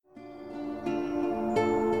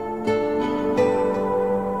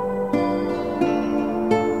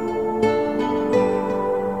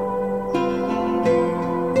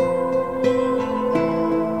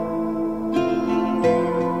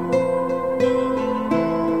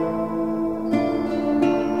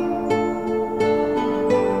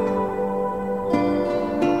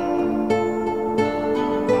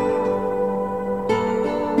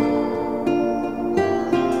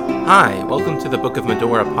Hi, welcome to the Book of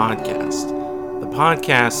Medora podcast, the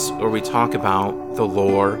podcast where we talk about the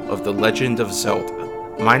lore of the Legend of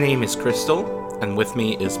Zelda. My name is Crystal, and with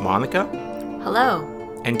me is Monica.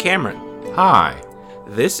 Hello. And Cameron. Hi.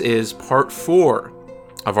 This is part 4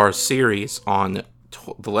 of our series on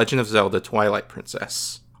the Legend of Zelda Twilight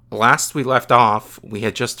Princess. Last we left off, we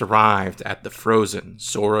had just arrived at the frozen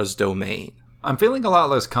Zora's Domain. I'm feeling a lot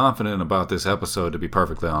less confident about this episode, to be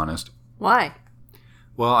perfectly honest. Why?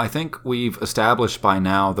 Well, I think we've established by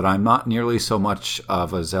now that I'm not nearly so much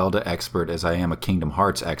of a Zelda expert as I am a Kingdom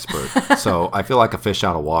Hearts expert, so I feel like a fish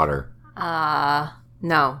out of water.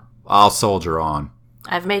 No. I'll soldier on.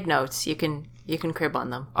 I've made notes. You can crib on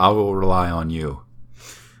them. I will rely on you.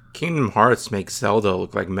 Kingdom Hearts makes Zelda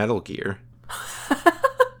look like Metal Gear.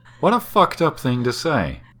 What a fucked up thing to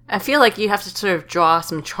say. I feel like you have to sort of draw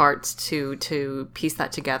some charts to piece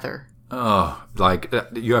that together.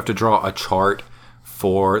 You have to draw a chart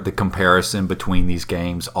for the comparison between these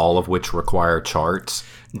games, all of which require charts.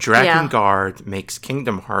 Drakengard makes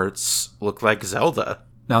Kingdom Hearts look like Zelda.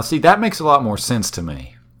 Now, see, that makes a lot more sense to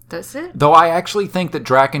me. Does it? Though I actually think that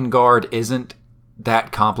Drakengard isn't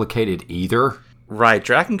that complicated either. Right,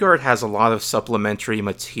 Drakengard has a lot of supplementary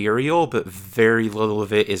material, but very little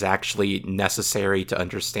of it is actually necessary to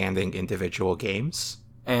understanding individual games.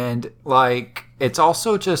 And, it's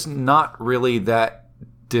also just not really that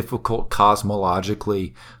difficult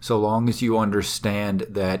cosmologically, so long as you understand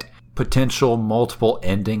that potential multiple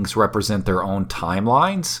endings represent their own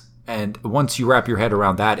timelines. And once you wrap your head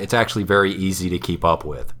around that, it's actually very easy to keep up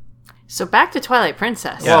with. So back to Twilight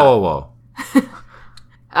Princess. Yeah. Whoa.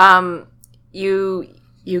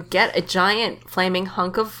 You get a giant flaming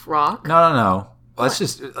hunk of rock. No.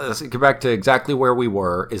 Let's get back to exactly where we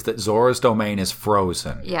were, is that Zora's Domain is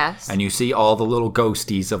frozen. Yes. And you see all the little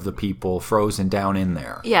ghosties of the people frozen down in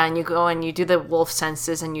there. Yeah, and you go and you do the wolf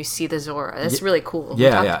senses and you see the Zora. That's really cool.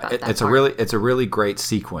 Yeah. It's a really great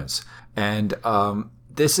sequence. And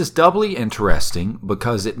this is doubly interesting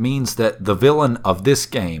because it means that the villain of this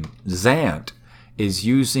game, Zant, is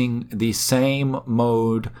using the same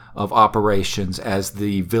mode of operations as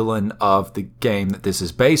the villain of the game that this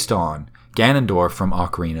is based on, Ganondorf from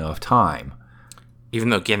Ocarina of Time. Even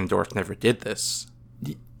though Ganondorf never did this.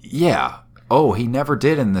 Yeah. Oh, he never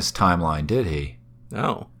did in this timeline, did he?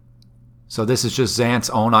 No. So this is just Zant's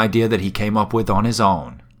own idea that he came up with on his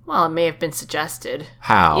own. Well, it may have been suggested.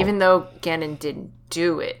 How? Even though Ganon didn't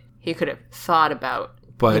do it, he could have thought about,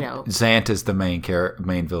 But Zant is the main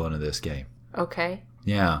villain of this game. Okay.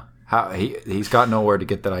 Yeah. He's got nowhere to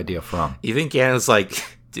get that idea from. Even Ganon's like,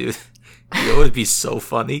 dude, you know what would be so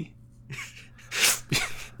funny?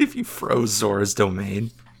 If you froze Zora's Domain.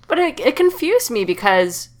 But it confused me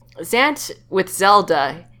because Zant with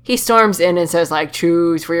Zelda, he storms in and says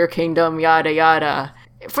choose for your kingdom, yada yada.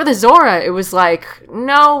 For the Zora, it was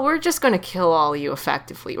no, we're just going to kill all of you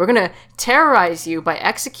effectively. We're going to terrorize you by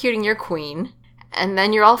executing your queen, and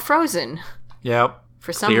then you're all frozen. Yep.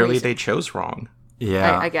 For some Clearly reason. they chose wrong.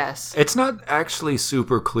 Yeah. I guess. It's not actually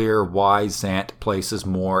super clear why Zant places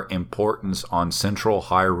more importance on central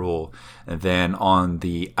Hyrule than on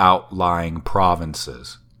the outlying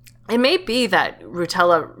provinces. It may be that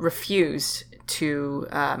Rutela refused to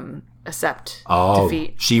accept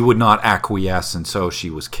defeat. She would not acquiesce, and so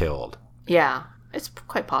she was killed. Yeah, it's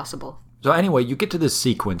quite possible. So anyway, you get to this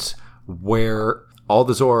sequence where all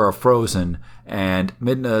the Zora are frozen, and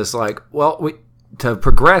Midna is to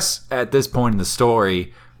progress at this point in the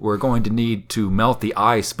story, we're going to need to melt the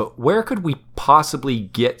ice, but where could we possibly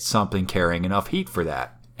get something carrying enough heat for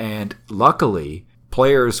that? And luckily,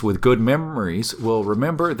 players with good memories will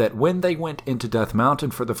remember that when they went into Death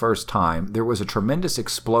Mountain for the first time, there was a tremendous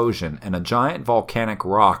explosion and a giant volcanic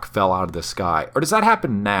rock fell out of the sky. Or does that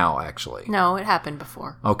happen now, actually? No, it happened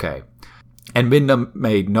before. Okay. And Midna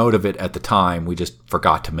made note of it at the time, we just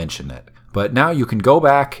forgot to mention it. But now you can go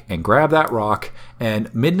back and grab that rock, and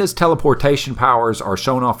Midna's teleportation powers are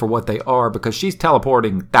shown off for what they are because she's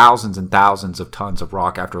teleporting thousands and thousands of tons of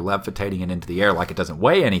rock after levitating it into the air like it doesn't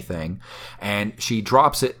weigh anything, and she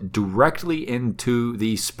drops it directly into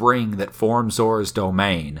the spring that forms Zora's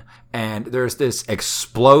Domain. And there's this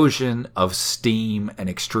explosion of steam and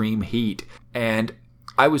extreme heat, and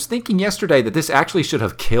I was thinking yesterday that this actually should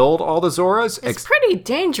have killed all the Zoras. It's pretty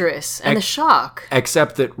dangerous, and the shock.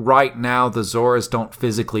 Except that right now the Zoras don't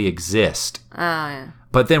physically exist. Yeah.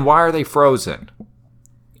 But then why are they frozen?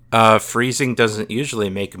 Freezing doesn't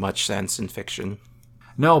usually make much sense in fiction.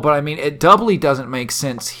 No, but I mean, it doubly doesn't make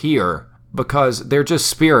sense here because they're just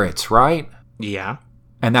spirits, right? Yeah.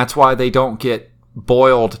 And that's why they don't get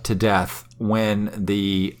boiled to death when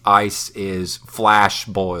the ice is flash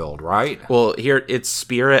boiled, right? Well, here it's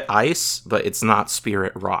spirit ice, but it's not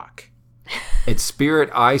spirit rock. It's spirit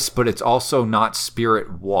ice, but it's also not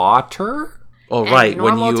spirit water? Oh, And right.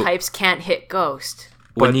 normal types can't hit ghost.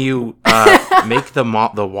 When you make the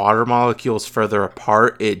water molecules further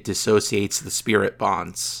apart, it dissociates the spirit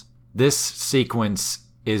bonds. This sequence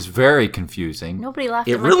is very confusing. Nobody laughed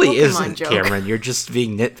It at my really Pokemon isn't, joke. Cameron. You're just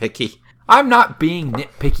being nitpicky. I'm not being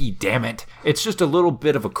nitpicky, damn it. It's just a little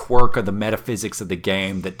bit of a quirk of the metaphysics of the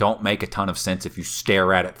game that don't make a ton of sense if you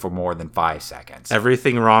stare at it for more than 5 seconds.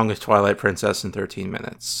 Everything wrong with Twilight Princess in 13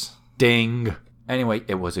 minutes. Ding. Anyway,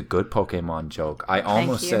 it was a good Pokemon joke. I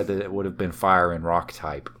almost said that it would have been fire and rock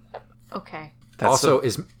type. Okay. That's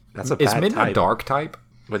is bad Midna type. dark type?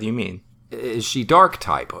 What do you mean? Is she dark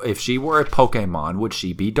type? If she were a Pokemon, would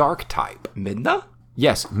she be dark type? Midna?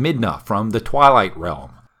 Yes, Midna from the Twilight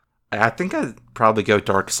Realm. I think I'd probably go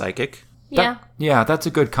Dark Psychic. Yeah. Yeah, that's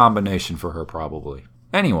a good combination for her, probably.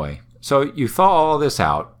 Anyway, so you thaw all this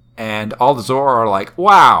out, and all the Zora are like,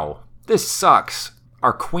 wow, this sucks.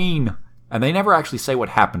 Our queen... And they never actually say what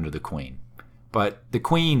happened to the queen. But the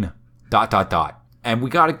queen... ... And we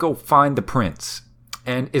gotta go find the prince.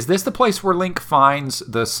 And is this the place where Link finds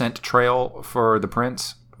the scent trail for the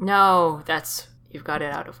prince? No, you've got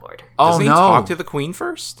it out of order. Doesn't he talk to the queen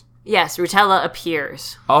first? Yes, Rutela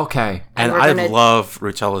appears. Okay. And I love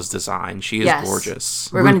Rutela's design. She is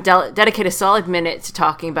gorgeous. We're going to dedicate a solid minute to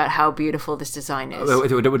talking about how beautiful this design is.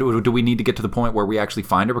 Do we need to get to the point where we actually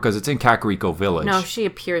find her? Because it's in Kakariko Village. No, she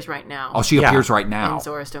appears right now. Oh, she appears right now. In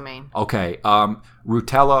Zora's domain. Okay.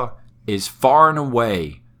 Rutela is far and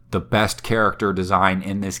away the best character design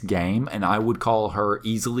in this game, and I would call her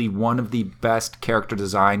easily one of the best character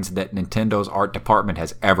designs that Nintendo's art department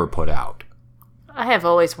has ever put out. I have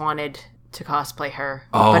always wanted to cosplay her,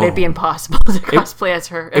 but it'd be impossible to cosplay as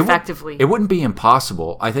her effectively. It wouldn't be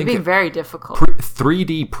impossible. I think it'd be very difficult.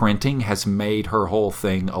 3D printing has made her whole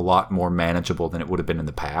thing a lot more manageable than it would have been in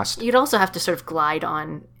the past. You'd also have to sort of glide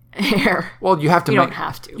on air. Well, you have to. Don't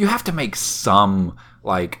have to. You have to make some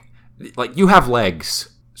like you have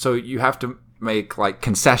legs, so you have to make like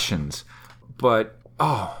concessions. But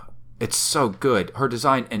it's so good. Her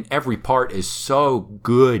design in every part is so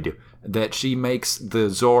good that she makes the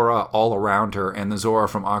Zora all around her and the Zora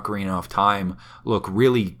from Ocarina of Time look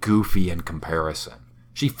really goofy in comparison.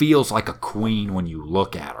 She feels like a queen when you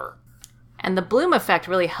look at her. And the bloom effect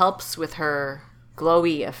really helps with her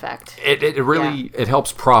glowy effect. It really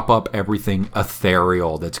helps prop up everything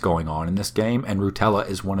ethereal that's going on in this game, and Rutela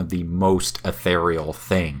is one of the most ethereal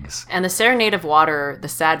things. And the Serenade of Water, the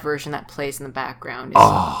sad version that plays in the background,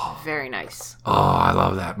 is very nice. Oh, I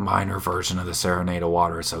love that minor version of the Serenade of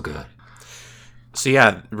Water. It's so good. So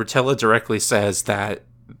yeah, Rutela directly says that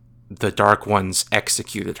the Dark Ones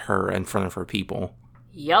executed her in front of her people.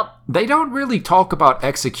 Yep. They don't really talk about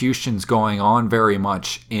executions going on very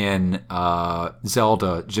much in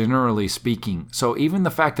Zelda, generally speaking. So even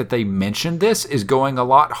the fact that they mentioned this is going a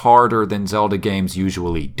lot harder than Zelda games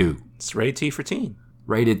usually do. It's rated T for teen.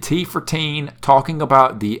 Rated T for teen, talking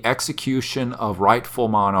about the execution of rightful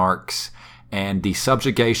monarchs and the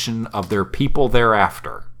subjugation of their people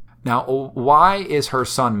thereafter. Now, why is her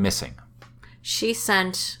son missing? She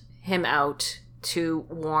sent him out to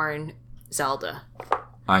warn Zelda.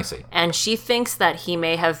 I see. And she thinks that he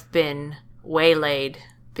may have been waylaid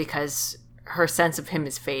because her sense of him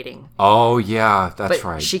is fading. Oh, yeah, that's but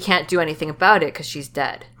right. She can't do anything about it because she's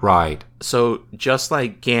dead. Right. So just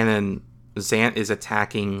like Ganon, Zant is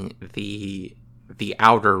attacking the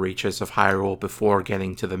outer reaches of Hyrule before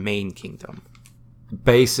getting to the main kingdom.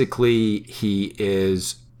 Basically, he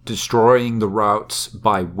is destroying the routes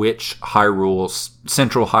by which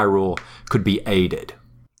Central Hyrule could be aided.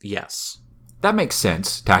 Yes. That makes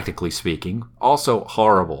sense, tactically speaking. Also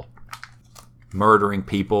horrible. Murdering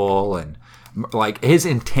people and... Like, his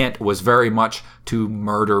intent was very much to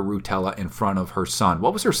murder Rutela in front of her son.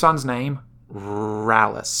 What was her son's name?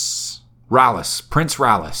 Rallis. Prince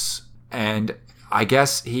Rallis. And I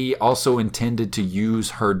guess he also intended to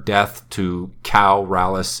use her death to cow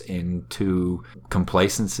Rallis into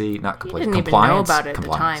complacency. Not complacency, he didn't compliance. even know about it at the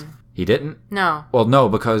time. He didn't? No. Well, no,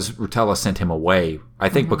 because Rutela sent him away. I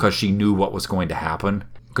think because she knew what was going to happen.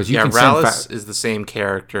 Because you can Rallis is the same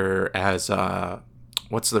character as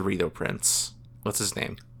what's the Rito Prince? What's his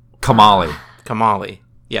name? Kamali.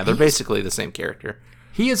 Yeah, they're basically the same character.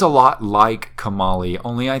 He is a lot like Kamali,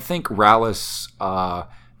 only I think Rallis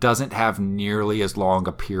doesn't have nearly as long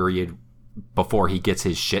a period before he gets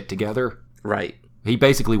his shit together. Right. He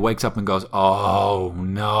basically wakes up and goes, oh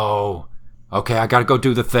no. Okay, I gotta go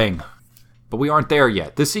do the thing. But we aren't there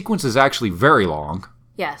yet. This sequence is actually very long.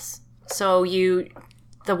 Yes. So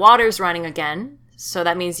the water's running again, so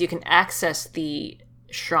that means you can access the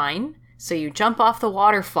shrine. So you jump off the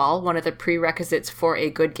waterfall, one of the prerequisites for a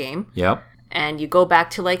good game. Yep. And you go back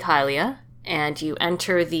to Lake Hylia, and you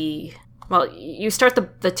enter you start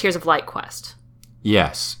the Tears of Light quest.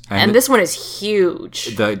 Yes. And this one is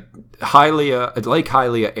huge. The Lake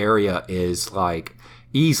Hylia area is like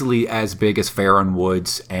easily as big as Farron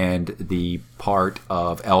Woods and the part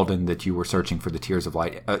of Eldon that you were searching for the Tears of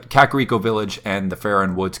Light. Kakariko Village and the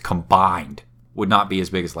Farron Woods combined would not be as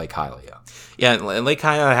big as Lake Hylia. Yeah, Lake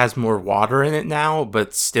Hylia has more water in it now,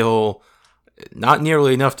 but still not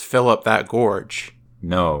nearly enough to fill up that gorge.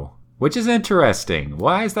 No. Which is interesting.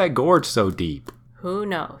 Why is that gorge so deep? Who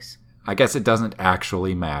knows? I guess it doesn't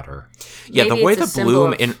actually matter. Yeah, Maybe the way it's the a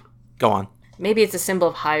bloom symbol of- Go on. Maybe it's a symbol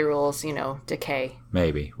of Hyrule's, decay.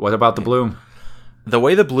 Maybe. What about the bloom? The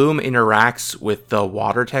way the bloom interacts with the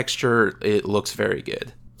water texture, it looks very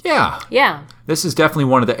good. Yeah. Yeah. This is definitely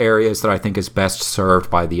one of the areas that I think is best served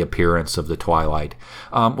by the appearance of the Twilight.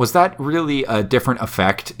 Was that really a different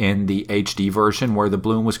effect in the HD version where the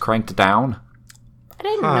bloom was cranked down? I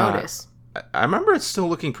didn't notice. I remember it's still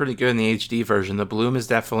looking pretty good in the HD version. The bloom is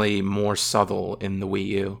definitely more subtle in the Wii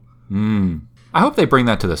U. I hope they bring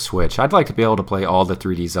that to the Switch. I'd like to be able to play all the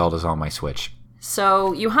 3D Zeldas on my Switch.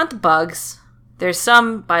 So you hunt the bugs. There's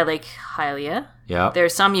some by Lake Hylia. Yeah.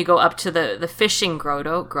 There's some you go up to the fishing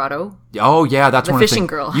grotto. Oh, yeah, that's The one of the fishing things.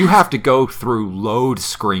 girl. You have to go through load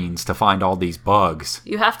screens to find all these bugs.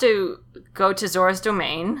 You have to go to Zora's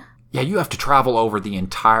Domain. Yeah, you have to travel over the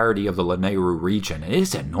entirety of the Lanayru region. It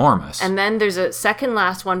is enormous. And then there's a second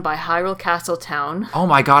last one by Hyrule Castle Town. Oh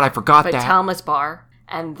my god, I forgot By that. Talma's Bar.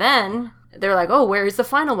 And then they're like, oh, where's the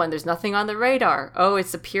final one? There's nothing on the radar. Oh,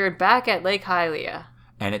 it's appeared back at Lake Hylia.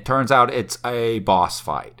 And it turns out it's a boss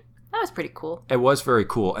fight. That was pretty cool. It was very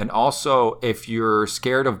cool. And also, if you're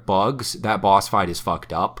scared of bugs, that boss fight is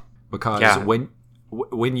fucked up. Because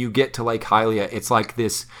when you get to Lake Hylia, it's like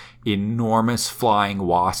this enormous flying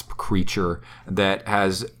wasp creature that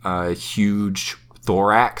has a huge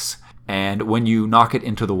thorax. And when you knock it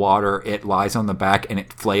into the water, it lies on the back and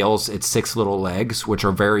it flails its 6 little legs, which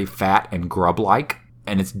are very fat and grub-like.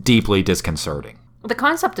 And it's deeply disconcerting. The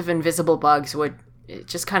concept of invisible bugs it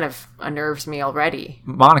just kind of unnerves me already.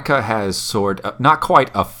 Monica has not quite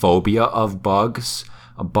a phobia of bugs,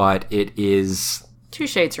 but it is... 2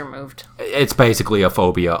 shades removed. It's basically a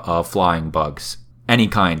phobia of flying bugs. Any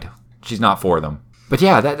kind. She's not for them. But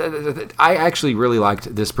yeah, I actually really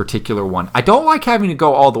liked this particular one. I don't like having to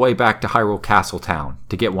go all the way back to Hyrule Castle Town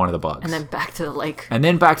to get one of the bugs. And then back to the lake. And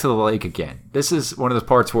then back to the lake again. This is one of the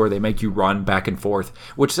parts where they make you run back and forth,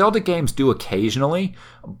 which Zelda games do occasionally,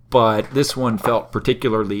 but this one felt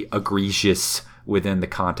particularly egregious within the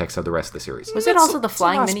context of the rest of the series. Was it also the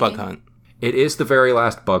flying It's the last minigame? bug hunt. It is the very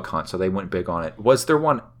last bug hunt, so they went big on it. Was there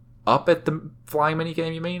one up at the flying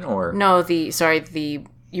minigame, you mean? Or No,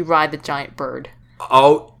 you ride the giant bird.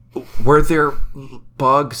 Oh, were there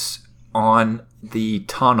bugs on the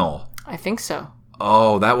tunnel? I think so.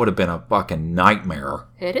 Oh, that would have been a fucking nightmare.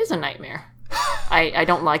 It is a nightmare. I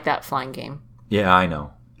don't like that flying game. Yeah, I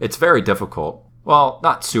know. It's very difficult. Well,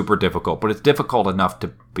 not super difficult, but it's difficult enough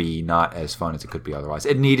to be not as fun as it could be otherwise.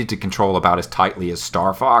 It needed to control about as tightly as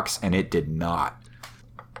Star Fox, and it did not.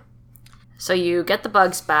 So you get the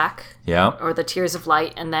bugs back, Yeah. or the Tears of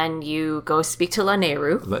Light, and then you go speak to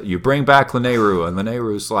Lanayru. You bring back Lanayru, and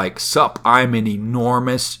Lanayru's like, Sup, I'm an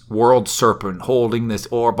enormous world serpent holding this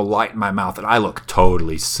orb of light in my mouth, and I look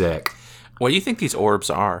totally sick. What do you think these orbs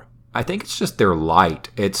are? I think it's just their light.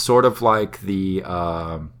 It's sort of like the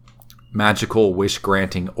magical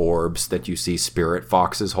wish-granting orbs that you see spirit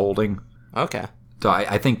foxes holding. Okay. So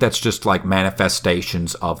I think that's just like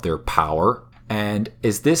manifestations of their power. And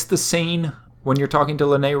is this the scene when you're talking to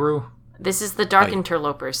Lanayru? This is the Dark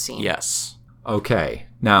Interlopers scene. Yes. Okay.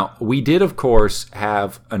 Now, we did, of course,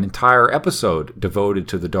 have an entire episode devoted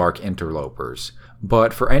to the Dark Interlopers.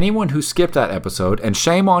 But for anyone who skipped that episode, and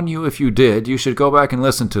shame on you if you did, you should go back and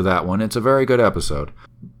listen to that one. It's a very good episode.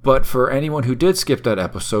 But for anyone who did skip that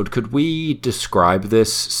episode, could we describe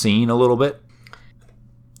this scene a little bit?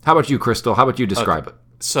 How about you, Crystal? How about you describe it?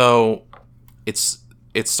 So,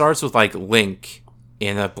 it starts with like Link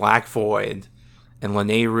in a black void, and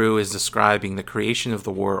Lanayru is describing the creation of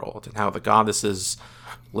the world and how the goddesses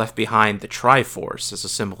left behind the Triforce as a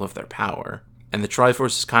symbol of their power. And the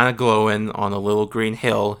Triforce is kind of glowing on a little green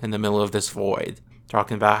hill in the middle of this void,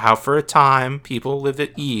 talking about how for a time people lived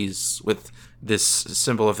at ease with this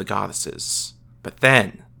symbol of the goddesses. But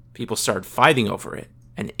then people started fighting over it,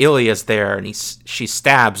 and Hylia's there, and she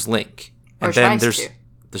stabs Link. And Or then tries to.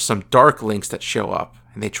 there's some dark links that show up,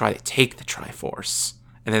 and they try to take the Triforce.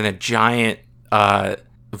 and then a giant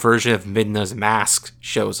version of Midna's mask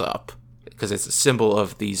shows up, because it's a symbol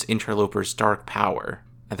of these interlopers' dark power.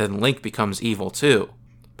 And then Link becomes evil too.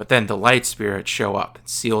 But then the light spirits show up and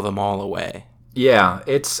seal them all away. Yeah,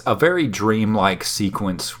 it's a very dreamlike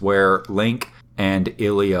sequence where Link and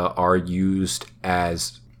Hylia are used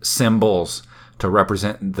as symbols to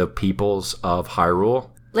represent the peoples of Hyrule.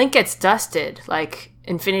 Link gets dusted, like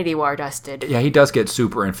Infinity War dusted. Yeah, he does get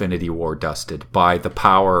Super Infinity War dusted by the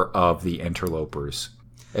power of the interlopers.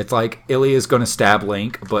 It's like Hylia's going to stab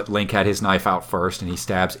Link, but Link had his knife out first, and he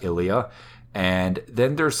stabs Hylia. And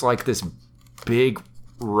then there's like this big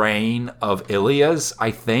rain of Hylias,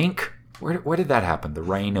 I think. Where did that happen? The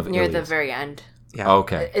rain of Near Hylias? the very end. Yeah.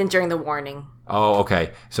 Okay. And during the warning. Oh,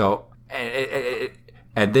 okay. So,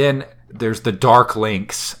 and then there's the Dark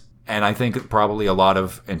Links. And I think probably a lot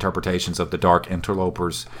of interpretations of the Dark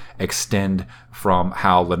Interlopers extend from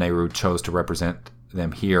how Lanayru chose to represent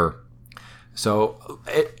them here. So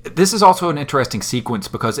this is also an interesting sequence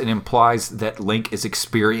because it implies that Link is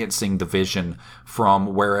experiencing the vision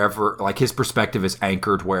from wherever, like his perspective is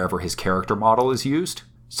anchored wherever his character model is used.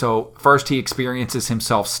 So first he experiences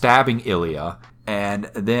himself stabbing Hylia, and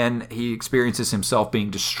then he experiences himself being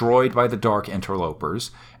destroyed by the Dark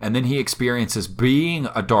Interlopers, and then he experiences being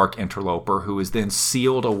a Dark Interloper who is then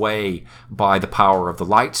sealed away by the power of the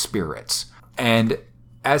Light Spirits. And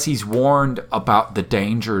as he's warned about the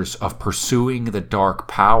dangers of pursuing the dark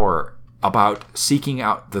power, about seeking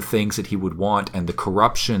out the things that he would want and the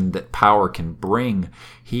corruption that power can bring,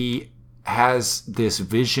 he has this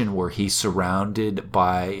vision where he's surrounded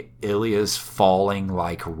by Hylia's falling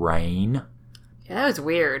like rain. Yeah, that was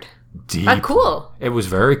weird. Deep. But cool. It was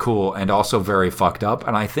very cool and also very fucked up,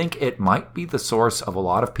 and I think it might be the source of a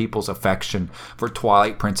lot of people's affection for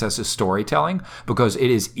Twilight Princess's storytelling, because it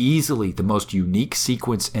is easily the most unique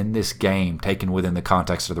sequence in this game taken within the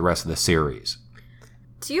context of the rest of the series.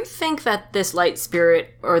 Do you think that this light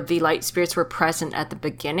spirit or the light spirits were present at the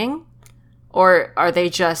beginning? Or are they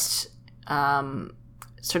just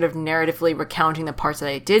sort of narratively recounting the parts that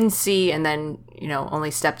they didn't see and then,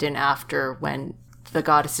 only stepped in after when the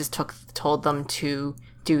goddesses told them to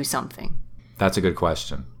do something? That's a good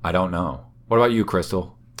question. I don't know. What about you,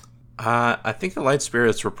 Crystal? I think the light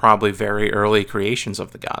spirits were probably very early creations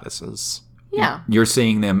of the goddesses. Yeah. You're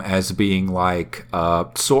seeing them as being like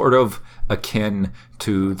sort of akin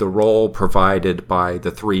to the role provided by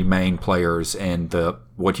the three main players in the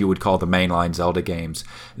what you would call the mainline Zelda games.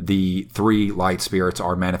 The three light spirits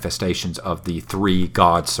are manifestations of the three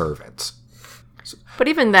god servants. But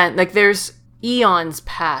even then, there's eons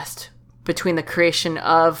passed between the creation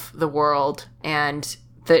of the world and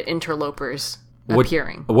the interlopers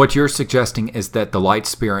appearing. What you're suggesting is that the light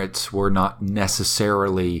spirits were not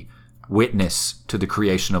necessarily witness to the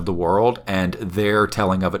creation of the world, and their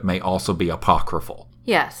telling of it may also be apocryphal.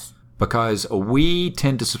 Yes. Because we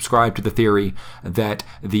tend to subscribe to the theory that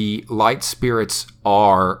the light spirits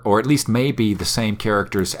are, or at least may be, the same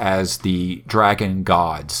characters as the dragon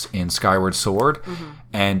gods in Skyward Sword,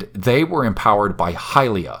 and they were empowered by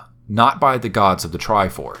Hylia, not by the gods of the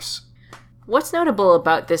Triforce. What's notable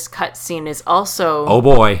about this cutscene is also... Oh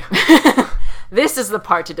boy. This is the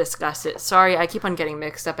part to discuss it. Sorry, I keep on getting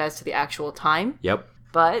mixed up as to the actual time. Yep.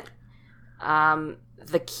 But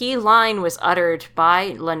the key line was uttered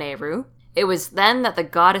by Lanayru. It was then that the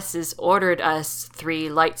goddesses ordered us three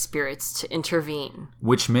light spirits to intervene.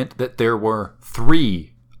 Which meant that there were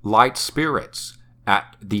three light spirits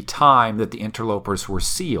at the time that the interlopers were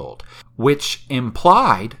sealed, which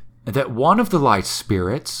implied that one of the light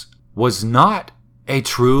spirits was not a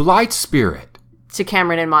true light spirit. To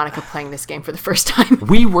Cameron and Monica playing this game for the first time.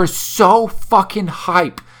 We were so fucking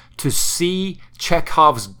hype to see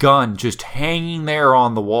Chekhov's gun just hanging there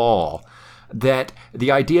on the wall that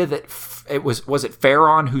the idea that it was it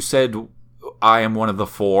Pharaon who said, I am one of the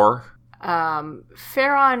four?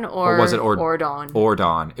 Pharaon or was it Ordon?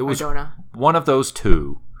 Ordon. It was Ordona. One of those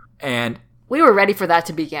two. And we were ready for that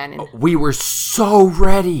to begin. We were so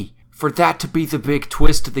ready for that to be the big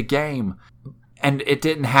twist of the game. And it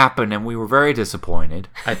didn't happen, and we were very disappointed.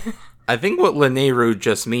 I think what Lanayru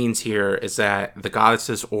just means here is that the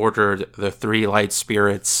goddesses ordered the three light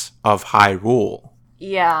spirits of Hyrule.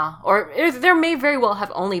 Yeah, or there may very well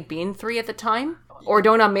have only been three at the time.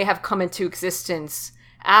 Ordona may have come into existence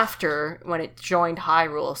after, when it joined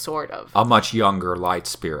Hyrule, sort of. A much younger light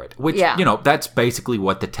spirit. Which, that's basically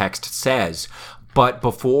what the text says. But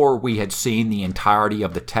before we had seen the entirety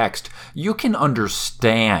of the text, you can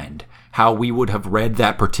understand how we would have read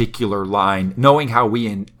that particular line, knowing how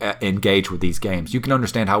we engage with these games. You can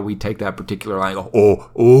understand how we take that particular line and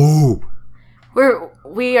go, oh.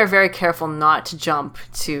 We are very careful not to jump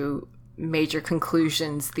to major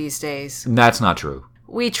conclusions these days. That's not true.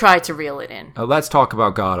 We try to reel it in. Let's talk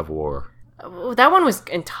about God of War. That one was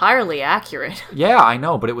entirely accurate. Yeah, I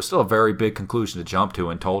know, but it was still a very big conclusion to jump to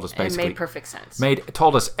and told us basically... It made perfect sense.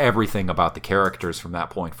 Told us everything about the characters from that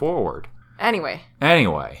point forward. Anyway.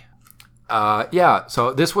 Yeah,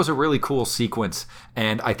 so this was a really cool sequence,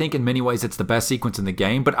 and I think in many ways it's the best sequence in the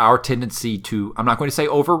game, but our tendency to, I'm not going to say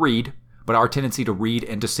overread, but our tendency to read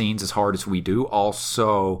into scenes as hard as we do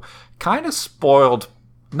also kind of spoiled,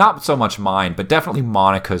 not so much mine, but definitely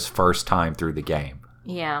Monica's first time through the game.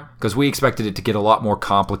 Yeah. Because we expected it to get a lot more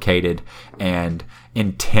complicated and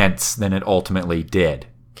intense than it ultimately did.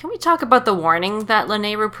 Can we talk about the warning that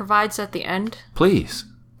Lanayru provides at the end? Please.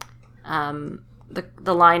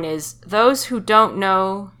 The line is, "Those who don't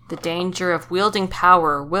know the danger of wielding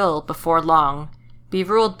power will, before long, be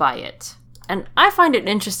ruled by it." And I find it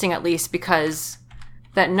interesting, at least, because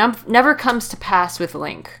that never comes to pass with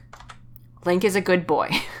Link. Link is a good boy.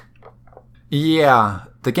 Yeah,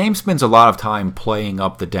 the game spends a lot of time playing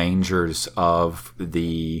up the dangers of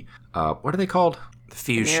the, what are they called? The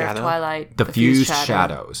fused Mirror of shadow. Twilight. The fused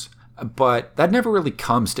shadows. But that never really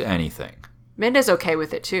comes to anything. Midna's okay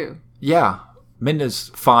with it, too. Yeah,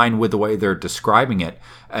 Midna's fine with the way they're describing it,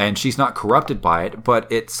 and she's not corrupted by it,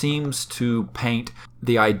 but it seems to paint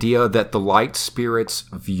the idea that the light spirits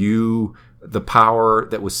view the power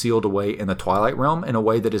that was sealed away in the Twilight Realm in a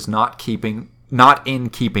way that is not in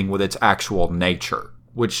keeping with its actual nature,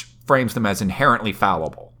 which frames them as inherently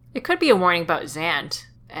fallible. It could be a warning about Zant,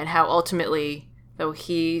 and how ultimately, though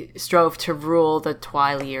he strove to rule the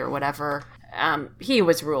Twilight or whatever, he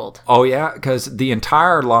was ruled. Oh yeah, because the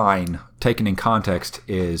entire line, taken in context,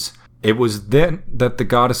 is, "It was then that the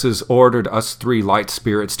goddesses ordered us three light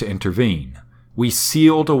spirits to intervene. We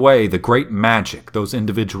sealed away the great magic those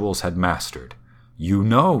individuals had mastered. You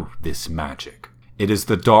know this magic. It is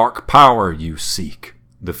the dark power you seek,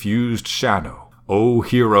 the fused shadow. O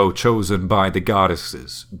hero chosen by the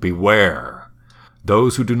goddesses, beware.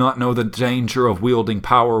 Those who do not know the danger of wielding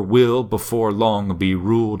power will, before long, be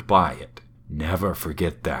ruled by it. Never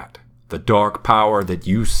forget that. The dark power that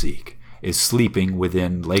you seek is sleeping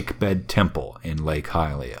within Lakebed Temple in Lake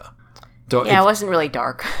Hylia." So Yeah, it wasn't really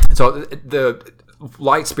dark. So the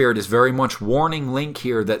light spirit is very much warning Link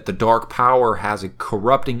here that the dark power has a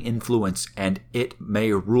corrupting influence and it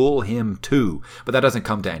may rule him too. But that doesn't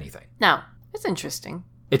come to anything. No, it's interesting.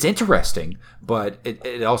 It's interesting, but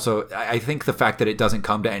it also, I think the fact that it doesn't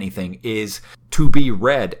come to anything is to be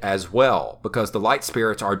read as well, because the light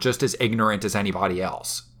spirits are just as ignorant as anybody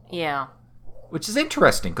else. Yeah. Which is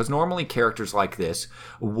interesting, because normally characters like this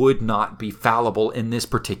would not be fallible in this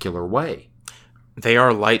particular way. They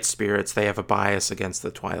are light spirits. They have a bias against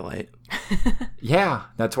the Twilight. Yeah,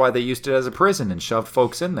 that's why they used it as a prison and shoved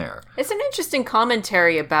folks in there. It's an interesting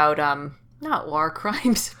commentary about, not war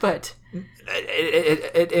crimes, but...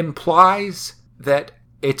 It implies that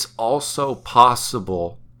it's also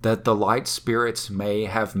possible that the light spirits may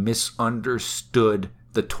have misunderstood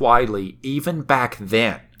the Twilight even back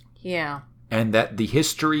then. Yeah. And that the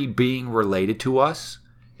history being related to us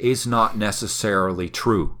is not necessarily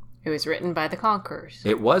true. It was written by the Conquerors.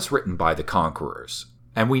 It was written by the Conquerors.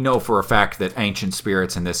 And we know for a fact that ancient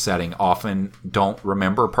spirits in this setting often don't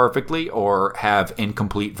remember perfectly or have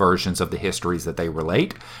incomplete versions of the histories that they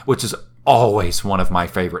relate, which is always one of my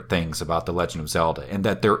favorite things about The Legend of Zelda, and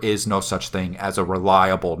that there is no such thing as a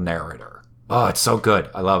reliable narrator. Oh, it's so good.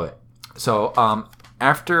 I love it. So,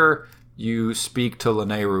 after you speak to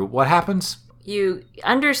Lanayru, what happens? You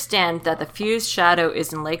understand that the fused shadow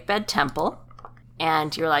is in Lakebed Temple,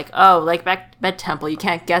 and you're like, oh, Lakebed Temple, you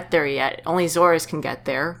can't get there yet. Only Zoras can get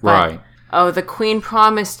there. But, Right. Oh, the queen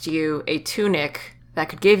promised you a tunic that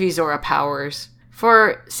could give you Zora powers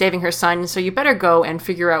for saving her son, so you better go and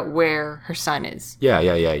figure out where her son is.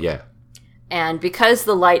 Yeah. And because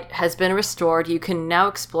the light has been restored, you can now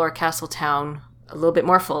explore Castletown a little bit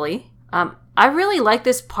more fully. I really like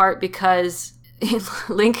this part because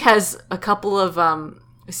Link has a couple of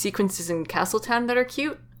sequences in Castletown that are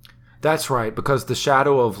cute. That's right, because the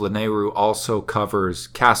shadow of Lanayru also covers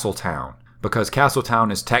Castletown, because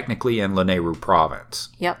Castletown is technically in Lanayru province.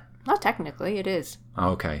 Yep. Not technically, it is.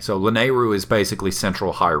 Okay, so Lanayru is basically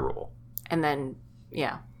central Hyrule. And then,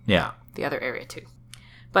 yeah. Yeah. The other area too.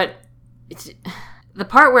 But it's the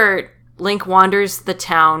part where Link wanders the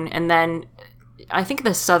town, and then I think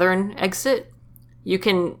the southern exit, you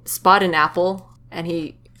can spot an apple, and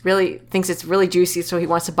he really thinks it's really juicy, so he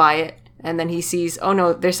wants to buy it. And then he sees, oh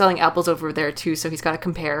no, they're selling apples over there too, so he's got to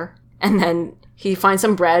compare. And then he finds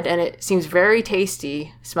some bread, and it seems very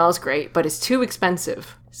tasty, smells great, but it's too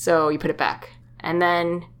expensive. So you put it back. And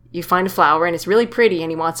then you find a flower, and it's really pretty,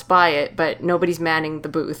 and he wants to buy it, but nobody's manning the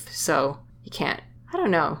booth, so he can't. I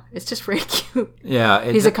don't know. It's just very cute. Yeah.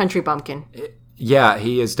 He's a country bumpkin. Yeah,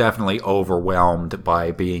 he is definitely overwhelmed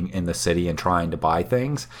by being in the city and trying to buy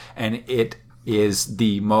things. And it is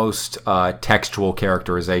the most textual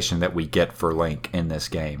characterization that we get for Link in this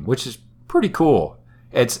game, which is pretty cool.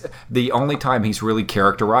 It's the only time he's really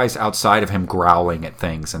characterized outside of him growling at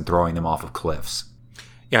things and throwing them off of cliffs.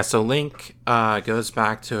 Yeah, so Link goes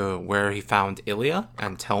back to where he found Hylia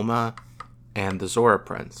and Telma and the Zora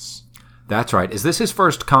Prince. That's right. Is this his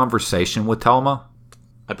first conversation with Telma?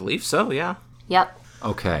 I believe so, yeah. Yep.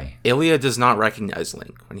 Okay. Hylia does not recognize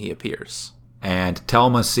Link when he appears. And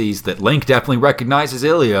Telma sees that Link definitely recognizes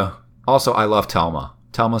Hylia. Also, I love Telma.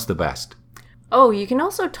 Telma's the best. Oh, you can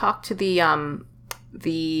also talk to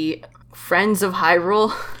the Friends of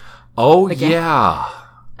Hyrule. Oh, again. yeah.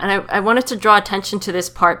 And I wanted to draw attention to this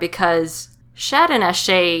part because Shad and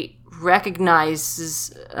Ashe recognize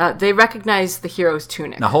the hero's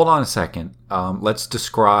tunic. Now, hold on a second. Let's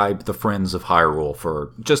describe the Friends of Hyrule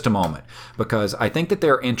for just a moment, because I think that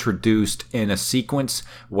they're introduced in a sequence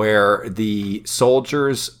where the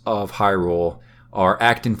soldiers of Hyrule are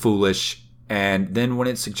acting foolish, and then when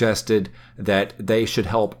it's suggested that they should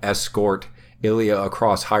help escort Hylia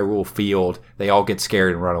across Hyrule Field, they all get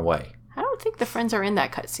scared and run away. I don't think the friends are in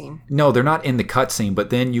that cutscene. No, they're not in the cutscene, but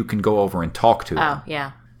then you can go over and talk to them. Oh,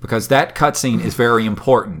 yeah. Because that cutscene is very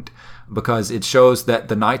important, because it shows that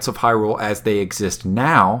the Knights of Hyrule as they exist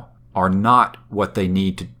now are not what they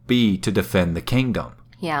need to be to defend the kingdom.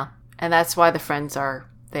 Yeah, and that's why the friends are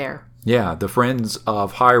there. Yeah, the Friends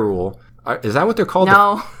of Hyrule. Is that what they're called?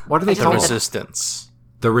 No. What are they The called? Resistance.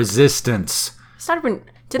 The Resistance. It's not even...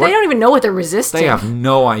 They don't even know what they're resisting. They have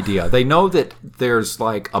no idea. They know that there's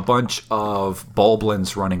like a bunch of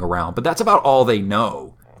Bulblins running around, but that's about all they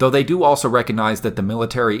know. Though they do also recognize that the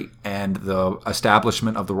military and the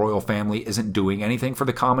establishment of the royal family isn't doing anything for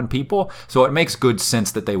the common people, so it makes good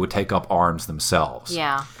sense that they would take up arms themselves.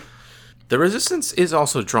 Yeah. The Resistance is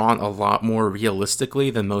also drawn a lot more realistically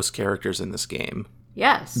than most characters in this game.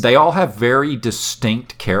 Yes. They all have very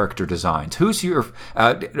distinct character designs. Who's your...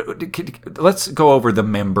 let's go over the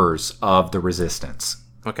members of the Resistance.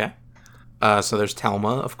 Okay. So there's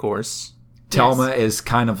Telma, of course. Telma is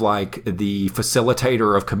kind of like the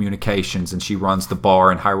facilitator of communications, and she runs the bar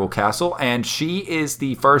in Hyrule Castle, and she is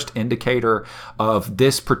the first indicator of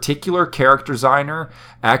this particular character designer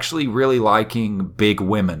actually really liking big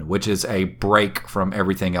women, which is a break from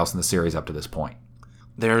everything else in the series up to this point.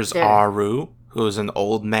 There's Aru, who's an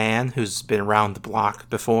old man who's been around the block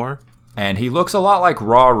before. And he looks a lot like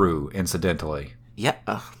Rauru, incidentally. Yeah,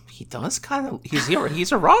 he does kind of... He's a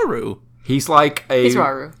Rauru. He's like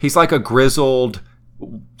Rauru. He's like a grizzled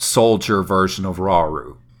soldier version of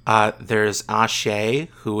Rauru. There's Ashe,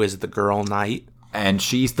 who is the girl knight. And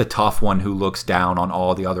she's the tough one who looks down on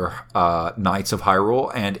all the other knights of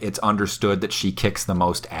Hyrule, and it's understood that she kicks the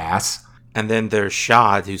most ass. And then there's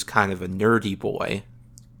Shad, who's kind of a nerdy boy.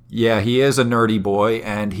 Yeah, he is a nerdy boy,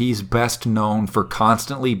 and he's best known for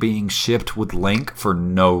constantly being shipped with Link for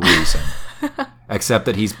no reason. Except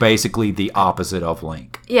that he's basically the opposite of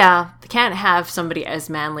Link. Yeah, they can't have somebody as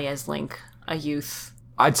manly as Link, a youth.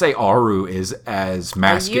 I'd say Aru is as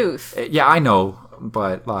masculine. A youth. Yeah, I know,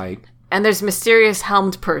 but like... And there's Mysterious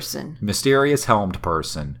Helmed Person. Mysterious Helmed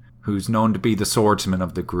Person, who's known to be the swordsman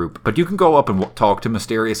of the group. But you can go up and talk to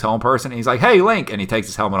Mysterious Helmed Person, and he's like, "Hey, Link!" And he takes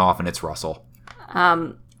his helmet off, and it's Russell.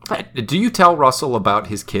 But Do you tell Russell about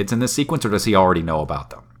his kids in this sequence, or does he already know about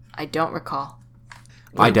them? I don't recall.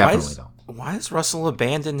 I definitely don't. Why does Russell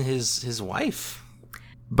abandon his wife?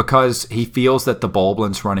 Because he feels that the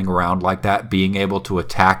Bulblins running around like that, being able to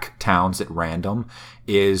attack towns at random,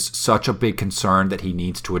 is such a big concern that he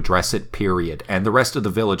needs to address it, period. And the rest of the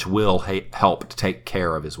village will help to take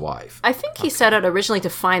care of his wife. I think he set out originally to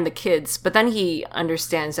find the kids, but then he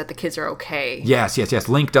understands that the kids are okay. Yes.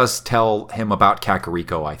 Link does tell him about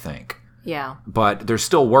Kakariko, I think. Yeah. But there's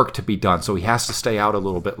still work to be done, so he has to stay out a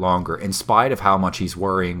little bit longer, in spite of how much he's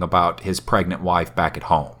worrying about his pregnant wife back at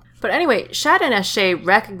home. But anyway, Shad and Ashe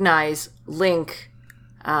recognize Link,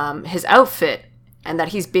 his outfit, and that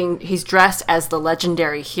he's dressed as the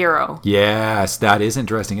legendary hero. Yes, that is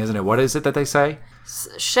interesting, isn't it? What is it that they say?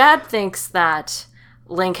 Shad thinks that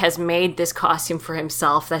Link has made this costume for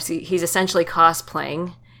himself, that he's essentially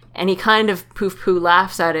cosplaying, and he kind of poof-poo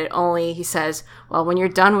laughs at it, only he says, "Well, when you're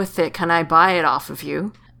done with it, can I buy it off of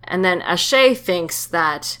you?" And then Ashe thinks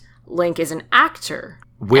that Link is an actor.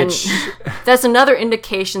 Which... And that's another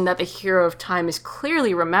indication that the hero of time is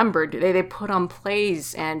clearly remembered. They put on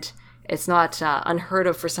plays, and it's not unheard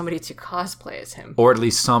of for somebody to cosplay as him. Or at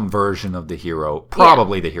least some version of the hero.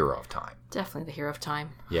 Probably the Hero of Time. Definitely the Hero of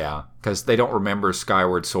Time. Yeah, because they don't remember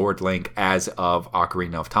Skyward Sword Link as of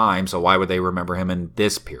Ocarina of Time, so why would they remember him in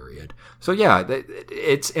this period? So yeah,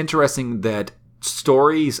 it's interesting that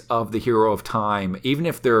stories of the Hero of Time, even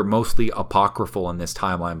if they're mostly apocryphal in this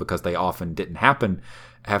timeline because they often didn't happen,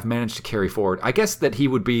 have managed to carry forward. I guess that he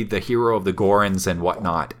would be the hero of the Gorons and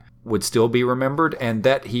whatnot would still be remembered, and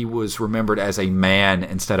that he was remembered as a man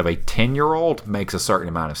instead of a 10-year-old makes a certain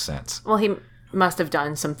amount of sense. Well, he must have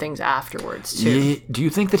done some things afterwards, too. Do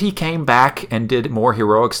you think that he came back and did more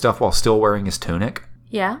heroic stuff while still wearing his tunic?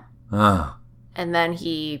 Yeah. Oh. And then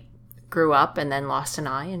he grew up and then lost an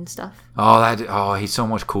eye and stuff. Oh, he's so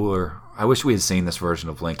much cooler. I wish we had seen this version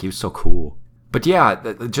of Link. He was so cool. But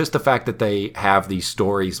yeah, just the fact that they have these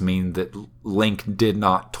stories mean that Link did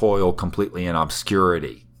not toil completely in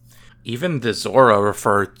obscurity. Even the Zora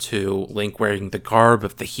referred to Link wearing the garb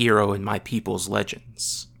of the hero in my people's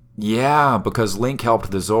legends. Yeah, because Link helped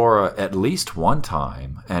the Zora at least one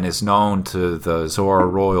time and is known to the Zora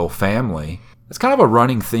royal family. It's kind of a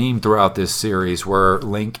running theme throughout this series where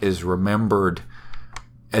Link is remembered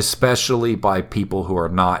especially by people who are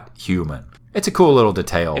not human. It's a cool little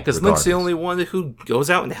detail. Because Link's the only one who goes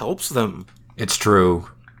out and helps them. It's true.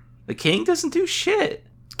 The king doesn't do shit.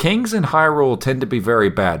 Kings in Hyrule tend to be very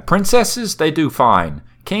bad. Princesses, they do fine.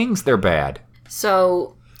 Kings, they're bad.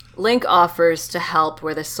 So Link offers to help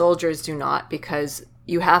where the soldiers do not, because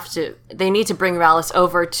they need to bring Rallis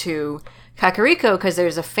over to Kakariko because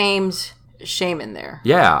there's a famed shaman there.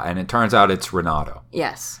 Yeah, and it turns out it's Renato.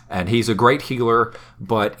 Yes. And he's a great healer,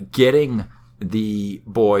 but getting the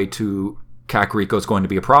boy to Kakariko is going to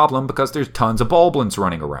be a problem because there's tons of Bulblins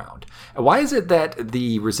running around. Why is it that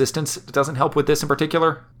the Resistance doesn't help with this in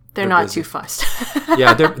particular? They're not busy. Too fussed.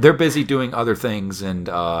 Yeah, they're busy doing other things and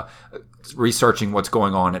researching what's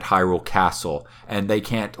going on at Hyrule Castle, and they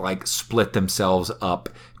can't split themselves up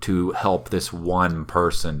to help this one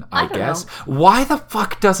person, I guess. Know. Why the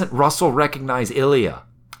fuck doesn't Russell recognize Hylia?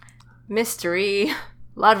 Mystery. A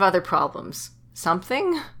lot of other problems.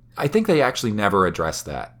 Something? I think they actually never address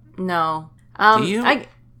that. No.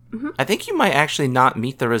 I think you might actually not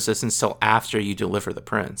meet the Resistance till after you deliver the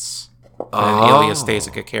prince. And Hylia stays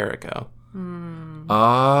at Kakariko.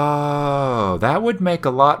 Oh, that would make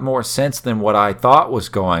a lot more sense than what I thought was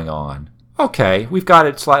going on. Okay, we've got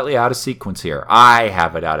it slightly out of sequence here. I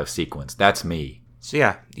have it out of sequence. That's me. So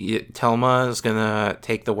yeah, Telma is going to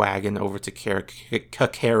take the wagon over to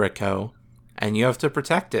Kakariko, and you have to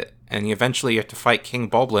protect it. And eventually you have to fight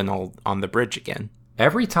King Bulblin on the bridge again.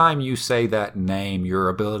 Every time you say that name, your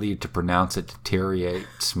ability to pronounce it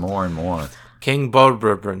deteriorates more and more. King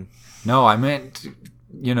Bulblin. No, I meant,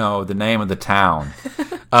 the name of the town.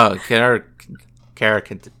 Oh, Keratin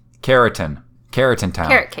Town. Carrot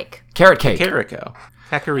Cake. Carrot Cake.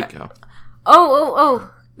 Kakariko.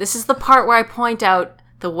 Oh. This is the part where I point out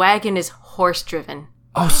the wagon is horse-driven.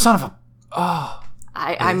 Oh, son of a... Oh.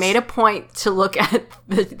 I made a point to look at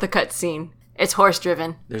the cutscene. It's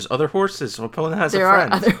horse-driven. There's other horses. Epona has there a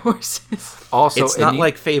friend. There are other horses. Also, it's not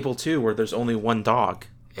like Fable 2 where there's only one dog.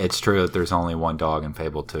 It's true that there's only one dog in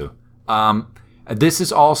Fable 2. This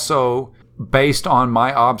is also based on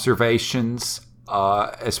my observations,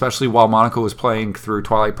 especially while Monica was playing through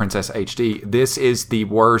Twilight Princess HD. This is the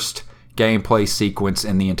worst gameplay sequence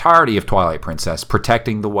in the entirety of Twilight Princess,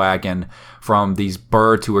 protecting the wagon from these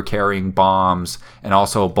birds who are carrying bombs and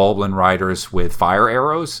also Bulblin riders with fire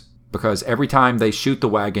arrows. Because every time they shoot the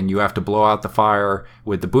wagon, you have to blow out the fire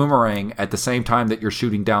with the boomerang at the same time that you're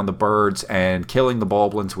shooting down the birds and killing the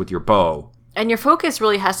Bulblins with your bow. And your focus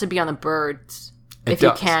really has to be on the birds, if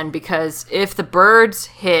you can, because if the birds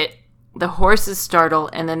hit, the horses startle,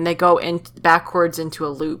 and then they go backwards into a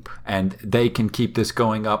loop. And they can keep this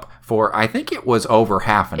going up for, I think it was over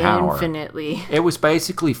half an hour. Infinitely. It was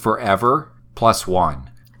basically forever plus one.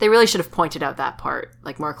 They really should have pointed out that part,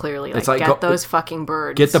 more clearly. Get those fucking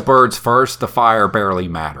birds. Get the birds first. The fire barely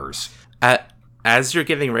matters. As you're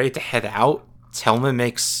getting ready to head out, Telma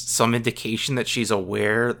makes some indication that she's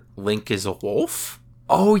aware Link is a wolf.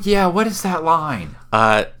 Oh, yeah. What is that line?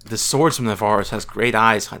 The swordsman of ours has great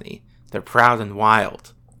eyes, honey. They're proud and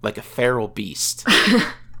wild, like a feral beast.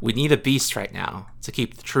 We need a beast right now to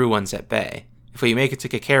keep the true ones at bay. If we make it to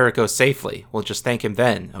Kakariko safely, we'll just thank him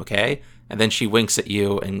then, okay? And then she winks at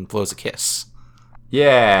you and blows a kiss.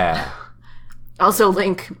 Yeah. Also,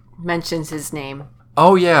 Link mentions his name.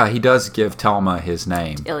 Oh, yeah, he does give Telma his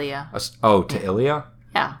name. Hylia. Oh, to Hylia?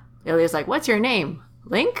 Yeah. Hylia's like, what's your name?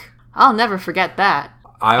 Link? I'll never forget that.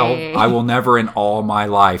 I will never in all my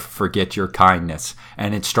life forget your kindness.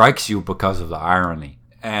 And it strikes you because of the irony.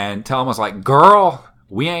 And Telma's like, girl,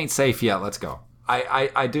 we ain't safe yet. Let's go. I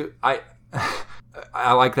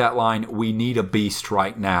like that line. We need a beast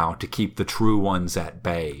right now to keep the true ones at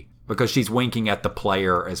bay. Because she's winking at the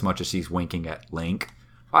player as much as she's winking at Link.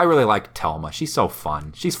 I really like Telma. She's so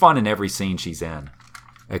fun. She's fun in every scene she's in.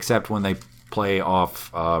 Except when they play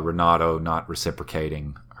off Renato not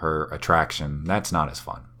reciprocating her attraction. That's not as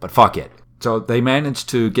fun. But fuck it. So they managed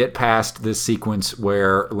to get past this sequence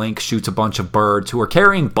where Link shoots a bunch of birds who are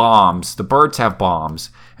carrying bombs. The birds have bombs.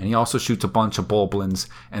 And he also shoots a bunch of boblins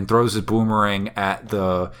and throws his boomerang at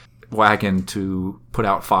the wagon to put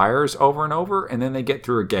out fires over and over. And then they get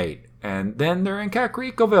through a gate. And then they're in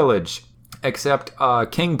Kakariko Village. Except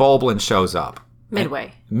King Boblin shows up.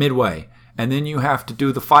 Midway. And then you have to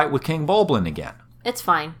do the fight with King Boblin again. It's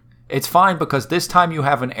fine. It's fine because this time you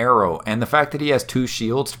have an arrow, and the fact that he has 2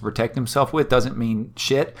 shields to protect himself with doesn't mean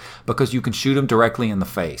shit because you can shoot him directly in the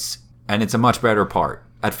face, and it's a much better part.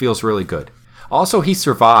 That feels really good. Also, he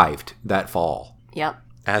survived that fall. Yep.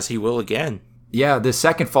 As he will again. Yeah, this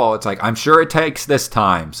second fall, it's like, I'm sure it takes this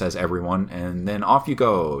time, says everyone, and then off you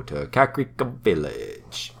go to Kakariko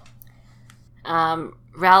Village.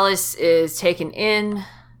 Rallis is taken in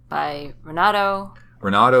by Renato.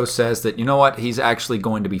 Renato says that, you know what, he's actually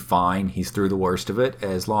going to be fine. He's through the worst of it.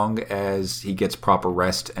 As long as he gets proper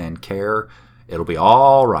rest and care, it'll be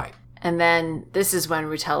all right. And then this is when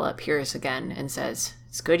Rutela appears again and says,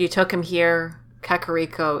 it's good you took him here.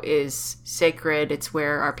 Kakariko is sacred. It's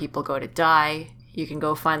where our people go to die. You can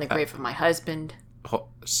go find the grave of my husband.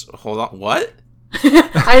 Hold on, what?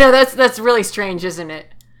 I know, that's really strange, isn't it?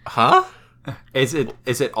 Huh? Is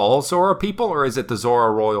it all Zora people, or is it the Zora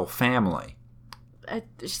royal family?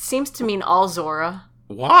 It seems to mean all Zora.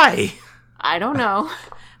 Why? I don't know.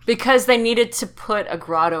 Because they needed to put a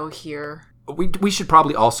grotto here. We should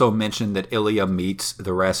probably also mention that Hylia meets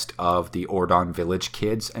the rest of the Ordon village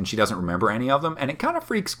kids, and she doesn't remember any of them, and it kind of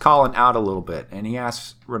freaks Colin out a little bit. And he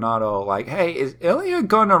asks Renato, like, hey, is Hylia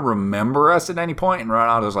gonna remember us at any point? And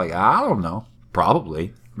Renato's like, I don't know.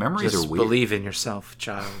 Probably. Memories Just are weird. believe in yourself,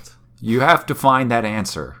 child. You have to find that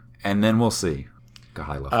answer, and then we'll see. God,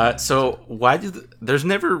 I love that. So why there's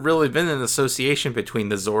never really been an association between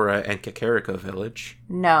the Zora and Kakariko village?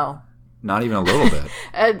 No. Not even a little bit.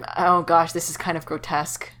 Oh gosh, this is kind of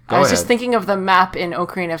grotesque. Go I was ahead. just thinking of the map in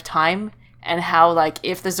Ocarina of Time and how, like,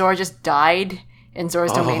 if the Zora just died in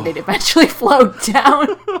Zora's domain, they'd eventually float down.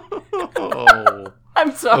 Oh.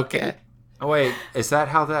 I'm sorry. Okay. Oh, wait, is that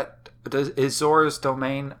how that... is Zora's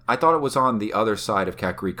domain? I thought it was on the other side of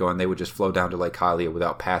Kakariko, and they would just flow down to Lake Hylia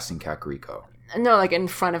without passing Kakariko. No, like in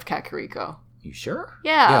front of Kakariko. You sure?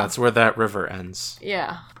 Yeah. Yeah, that's where that river ends.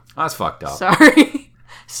 Yeah. That's fucked up. Sorry.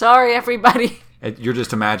 Sorry, everybody. You're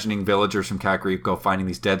just imagining villagers from Kakariko finding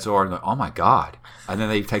these dead Zora and like, oh my god. And then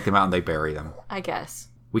they take them out and they bury them. I guess.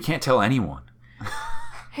 We can't tell anyone.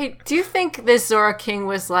 Hey, do you think this Zora King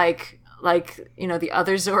was like, the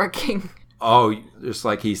other Zora King? Oh, just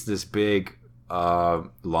like he's this big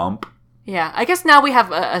lump. Yeah, I guess now we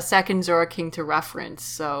have a second Zora King to reference,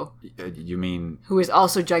 so... You mean... Who is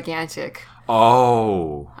also gigantic.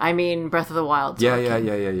 Oh. I mean, Breath of the Wild Zora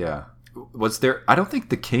King. Yeah. Was there... I don't think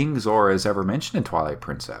the King Zora is ever mentioned in Twilight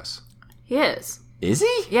Princess. He is. Is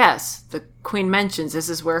he? Yes. The Queen mentions this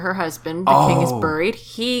is where her husband, the king, is buried.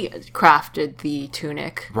 He crafted the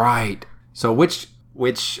tunic. Right. So which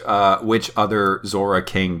other Zora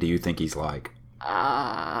King do you think he's like?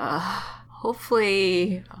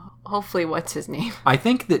 Hopefully, what's his name? I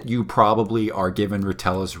think that you probably are given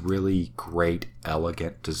Rutela's really great,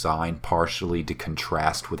 elegant design partially to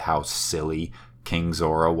contrast with how silly King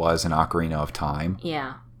Zora was in Ocarina of Time.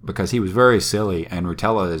 Yeah. Because he was very silly, and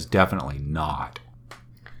Rutela is definitely not.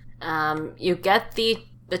 You get the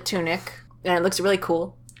tunic, and it looks really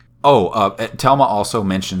cool. Oh, Telma also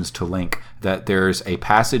mentions to Link that there's a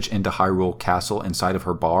passage into Hyrule Castle inside of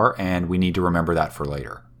her bar, and we need to remember that for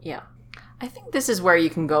later. Yeah. I think this is where you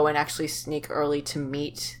can go and actually sneak early to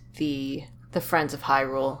meet the Friends of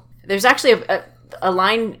Hyrule. There's actually a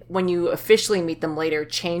line when you officially meet them later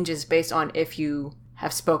changes based on if you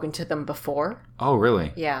have spoken to them before. Oh,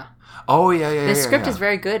 really? Yeah. Oh, yeah. The script is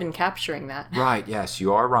very good in capturing that. Right, yes,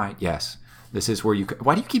 you are right, yes. This is where you...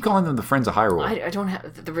 Why do you keep calling them the Friends of Hyrule? I don't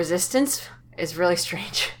have... The Resistance is really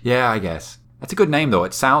strange. Yeah, I guess. That's a good name, though.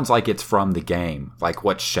 It sounds like it's from the game. Like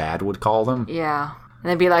what Shad would call them. Yeah. And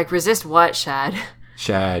they'd be like, resist what, Shad?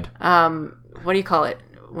 Shad. What do you call it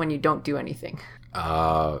when you don't do anything?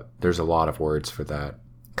 There's a lot of words for that.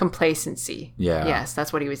 Complacency. Yeah. Yes,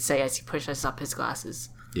 that's what he would say as he pushes up his glasses.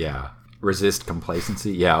 Yeah. Resist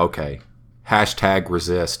complacency? Yeah, okay.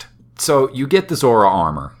 #resist. So you get the Zora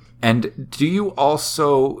armor. And do you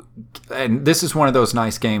also, and this is one of those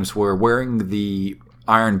nice games where wearing the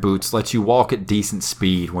iron boots lets you walk at decent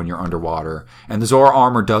speed when you're underwater. And the Zora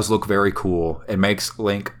armor does look very cool. It makes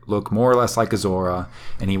Link look more or less like a Zora,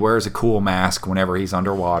 and he wears a cool mask whenever he's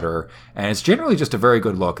underwater. And it's generally just a very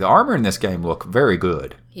good look. The armor in this game look very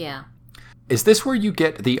good. Yeah. Is this where you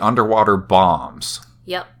get the underwater bombs?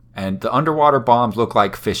 Yep. And the underwater bombs look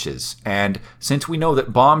like fishes. And since we know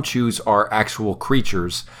that bomb chews are actual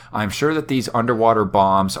creatures, I'm sure that these underwater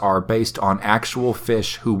bombs are based on actual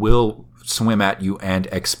fish who will swim at you and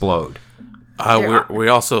explode. We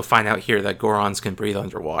also find out here that Gorons can breathe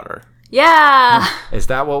underwater. Yeah! Is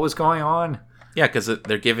that what was going on? Yeah, because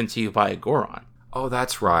they're given to you by a Goron. Oh,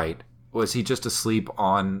 that's right. Was he just asleep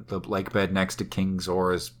on the lake bed next to King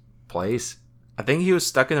Zora's place? I think he was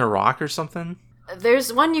stuck in a rock or something.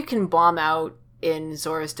 There's one you can bomb out in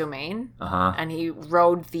Zora's domain. Uh-huh. And he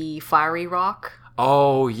rode the fiery rock.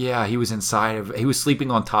 Oh, yeah, he was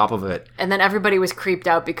sleeping on top of it. And then everybody was creeped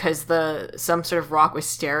out because some sort of rock was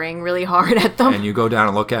staring really hard at them. And you go down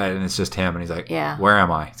and look at it, and it's just him, and he's like, yeah. Where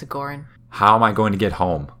am I? It's a Goron. How am I going to get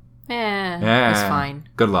home? It's fine.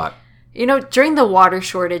 Good luck. You know, during the water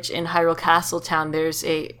shortage in Hyrule Castle Town,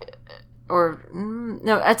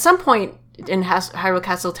 at some point in Hyrule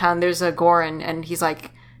Castle Town, there's a Goron, and he's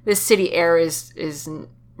like, this city air isn't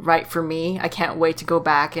right for me. I can't wait to go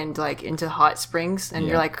back and like into hot springs. And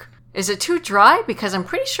you're like, is it too dry? Because I'm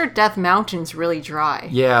pretty sure Death Mountain's really dry.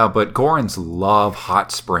 Yeah, but Gorons love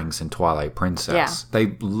hot springs in Twilight Princess. Yeah.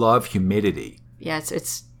 They love humidity. Yeah,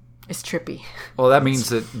 it's trippy. Well, that means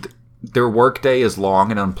that their workday is long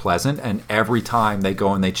and unpleasant, and every time they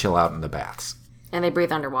go and they chill out in the baths. And they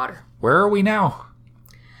breathe underwater. Where are we now?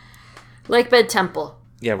 Lakebed Temple.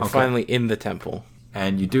 Yeah, we're finally in the temple.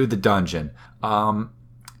 And you do the dungeon.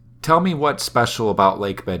 Tell me what's special about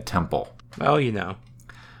Lakebed Temple. Well, you know.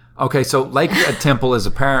 Okay, so Lakebed Temple is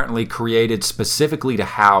apparently created specifically to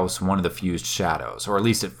house one of the fused shadows, or at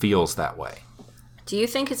least it feels that way. Do you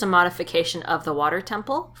think it's a modification of the Water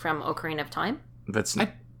Temple from Ocarina of Time?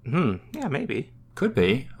 Yeah, maybe. Could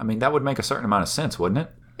be. I mean, that would make a certain amount of sense, wouldn't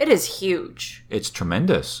it? It is huge. It's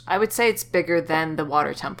tremendous. I would say it's bigger than the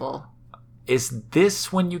Water Temple. Is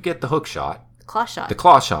this when you get the hook shot? Claw shot. The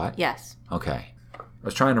claw shot? Yes. Okay. I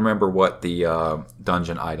was trying to remember what the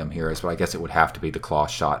dungeon item here is, but I guess it would have to be the claw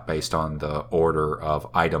shot based on the order of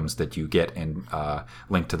items that you get in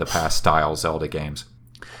Link to the Past style Zelda games.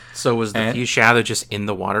 So was the fused shadow just in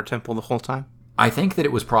the water temple the whole time? I think that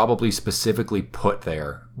it was probably specifically put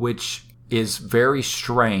there, which is very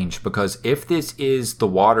strange because if this is the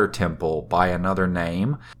water temple by another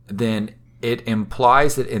name, then it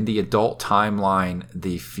implies that in the adult timeline,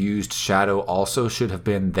 the fused shadow also should have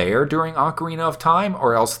been there during Ocarina of Time,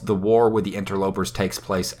 or else the war with the interlopers takes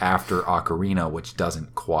place after Ocarina, which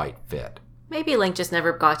doesn't quite fit. Maybe Link just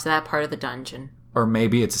never got to that part of the dungeon. Or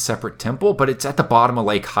maybe it's a separate temple, but it's at the bottom of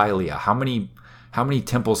Lake Hylia. How many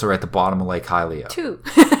temples are at the bottom of Lake Hylia?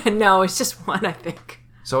 2. No, it's just 1, I think.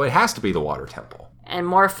 So it has to be the water temple. And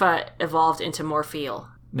Morpha evolved into Morpheal.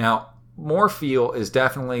 Now, Morpheal is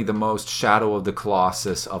definitely the most Shadow of the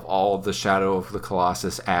Colossus of all of the Shadow of the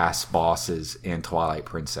Colossus ass bosses in Twilight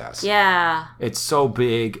Princess. Yeah. It's so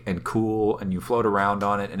big and cool, and you float around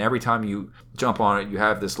on it, and every time you jump on it, you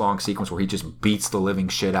have this long sequence where he just beats the living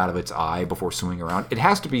shit out of its eye before swinging around. It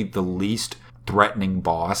has to be the least threatening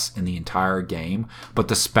boss in the entire game, but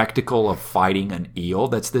the spectacle of fighting an eel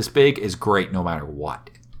that's this big is great no matter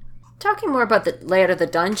what. Talking more about the layout of the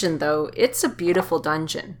dungeon, though, it's a beautiful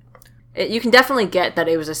dungeon. You can definitely get that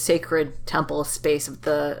it was a sacred temple space of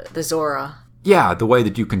the Zora. Yeah, the way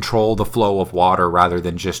that you control the flow of water rather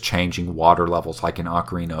than just changing water levels like in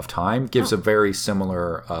Ocarina of Time gives a very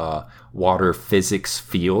similar water physics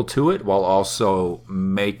feel to it, while also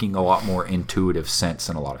making a lot more intuitive sense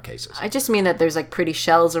in a lot of cases. I just mean that there's like pretty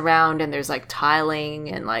shells around, and there's like tiling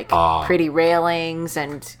and like pretty railings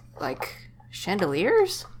and like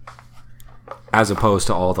chandeliers. As opposed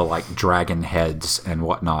to all the like dragon heads and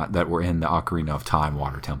whatnot that were in the Ocarina of Time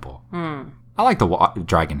water temple. I like the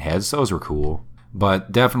dragon heads. Those were cool.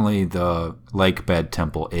 But definitely the Lakebed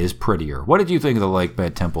Temple is prettier. What did you think of the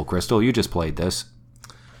Lakebed Temple, Crystal? You just played this.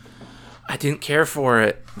 I didn't care for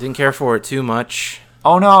it. Didn't care for it too much.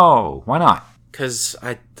 Oh no! Why not? Because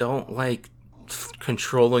I don't like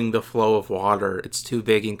controlling the flow of water. It's too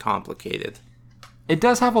big and complicated. It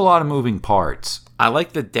does have a lot of moving parts. I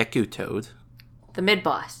like the Deku Toad. The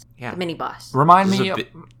mid-boss. Yeah. The mini-boss. Remind me of...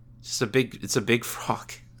 It's a big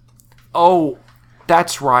frog. Oh,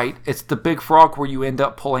 that's right. It's the big frog where you end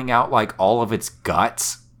up pulling out, like, all of its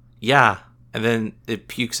guts. Yeah. And then it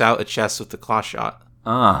pukes out a chest with the claw shot.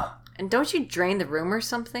 And And don't you drain the room or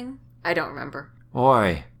something? I don't remember.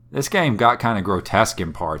 Boy, this game got kind of grotesque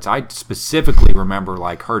in parts. I specifically remember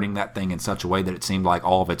like hurting that thing in such a way that it seemed like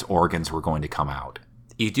all of its organs were going to come out.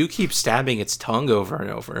 You do keep stabbing its tongue over and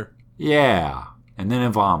over. Yeah, and then it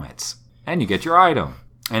vomits. And you get your item.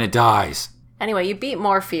 And it dies. Anyway, you beat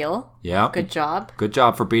Morpheal. Yeah. Good job. Good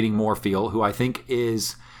job for beating Morpheal, who I think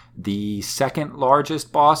is the second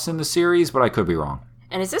largest boss in the series, but I could be wrong.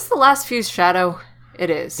 And is this the last fused shadow? It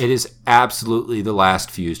is. It is absolutely the last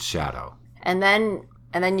fused shadow. And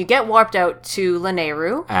then you get warped out to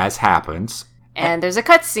Lanayru. As happens. And there's a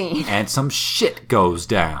cutscene. And some shit goes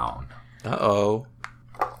down. Uh-oh.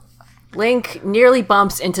 Link nearly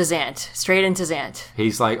bumps into Zant. Straight into Zant.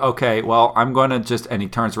 He's like, okay, well, I'm going to just... And he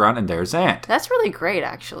turns around and there's Zant. That's really great,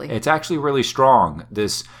 actually. It's actually really strong.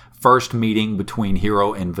 This first meeting between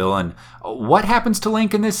hero and villain. What happens to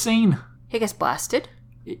Link in this scene? He gets blasted.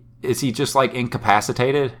 Is he just, like,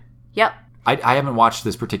 incapacitated? Yep. I haven't watched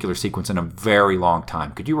this particular sequence in a very long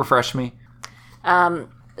time. Could you refresh me?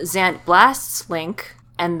 Zant blasts Link,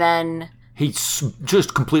 and then... He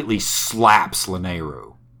just completely slaps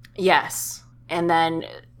Lanayru. Yes. And then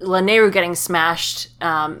Lanayru getting smashed,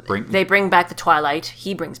 they bring back the Twilight.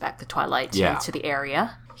 He brings back the Twilight into the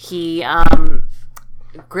area. He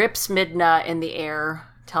grips Midna in the air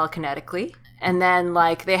telekinetically. And then,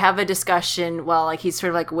 like, they have a discussion while, like, he's sort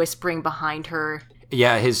of, like, whispering behind her.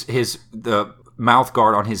 Yeah, the mouth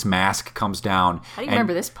guard on his mask comes down. How do you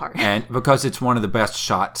remember this part? And because it's one of the best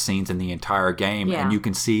shot scenes in the entire game, yeah. And you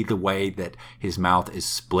can see the way that his mouth is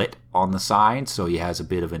split on the side, so he has a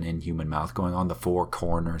bit of an inhuman mouth going on. The four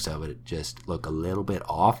corners of it just look a little bit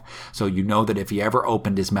off. So you know that if he ever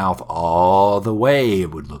opened his mouth all the way,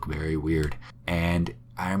 it would look very weird. And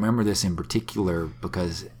I remember this in particular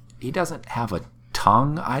because he doesn't have a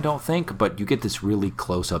tongue, I don't think, but you get this really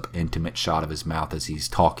close-up, intimate shot of his mouth as he's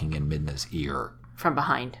talking in Midna's ear. From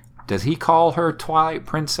behind. Does he call her Twilight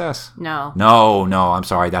Princess? No. No, I'm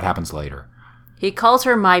sorry, that happens later. He calls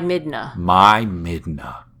her my Midna. My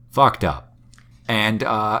Midna. Fucked up. And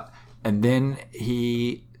then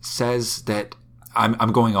he says that,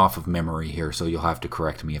 I'm going off of memory here, so you'll have to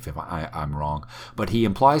correct me if I'm wrong, but he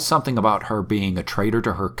implies something about her being a traitor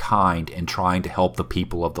to her kind and trying to help the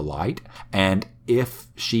people of the light, and if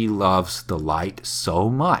she loves the light so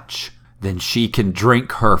much, then she can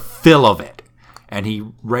drink her fill of it. And he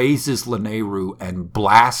raises Lanayru and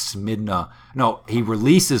blasts Midna. No, he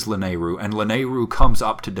releases Lanayru, and Lanayru comes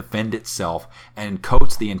up to defend itself and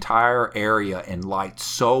coats the entire area in light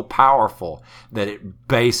so powerful that it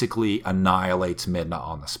basically annihilates Midna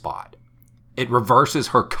on the spot. It reverses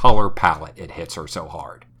her color palette. It hits her so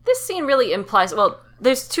hard. This scene really implies... Well,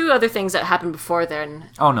 there's two other things that happened before then.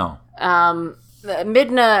 Oh, no.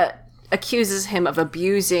 Midna accuses him of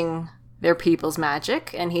abusing their people's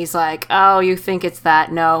magic, and he's like, oh, you think it's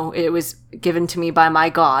that? No, it was given to me by my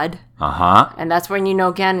god. Uh-huh. And that's when you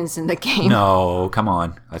know Ganon's in the game. No, come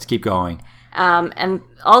on. Let's keep going. And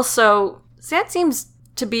also, Zant seems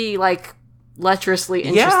to be, like, lecherously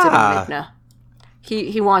interested in Midna.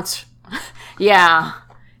 He wants... yeah.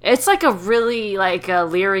 It's like a really, like, a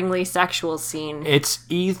leeringly sexual scene. It's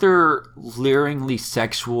either leeringly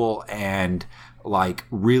sexual and... like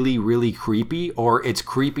really, really creepy, or it's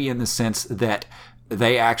creepy in the sense that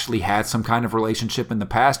they actually had some kind of relationship in the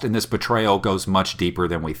past, and this betrayal goes much deeper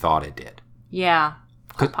than we thought it did. Yeah,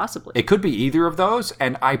 possibly. It could be either of those,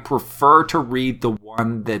 and I prefer to read the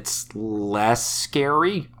one that's less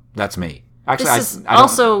scary. That's me. Actually, this is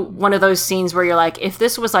also one of those scenes where you're like, if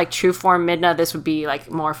this was like true form Midna, this would be like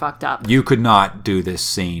more fucked up. You could not do this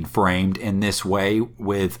scene framed in this way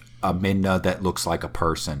with a Midna that looks like a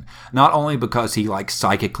person. Not only because he like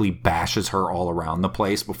psychically bashes her all around the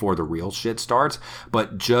place before the real shit starts,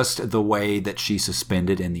 but just the way that she's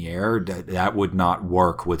suspended in the air, that would not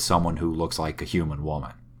work with someone who looks like a human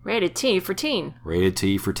woman. Rated T for teen. Rated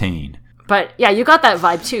T for teen. But yeah, you got that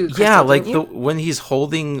vibe too, Crystal, yeah, like when he's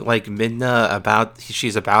holding like Midna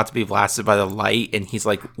she's about to be blasted by the light, and he's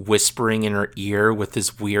like whispering in her ear with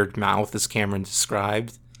his weird mouth, as Cameron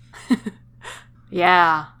described.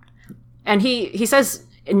 Yeah. And he says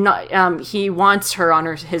he wants her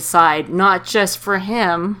on his side, not just for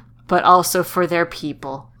him, but also for their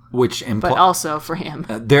people. But also for him.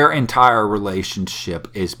 Their entire relationship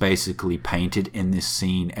is basically painted in this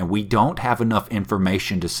scene, and we don't have enough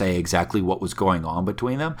information to say exactly what was going on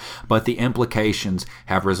between them, but the implications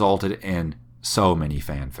have resulted in so many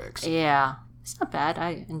fanfics. Yeah. It's not bad.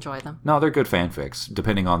 I enjoy them. No, they're good fanfics,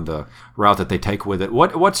 depending on the route that they take with it.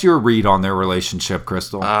 What's your read on their relationship,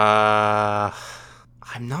 Crystal? I'm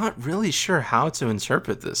not really sure how to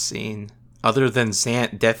interpret this scene. other than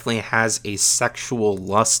Zant, definitely has a sexual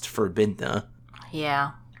lust for Midna.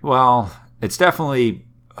 Yeah. Well, it's definitely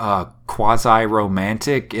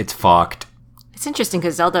quasi-romantic. It's fucked. It's interesting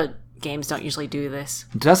because Zelda games don't usually do this.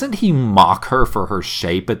 Doesn't he mock her for her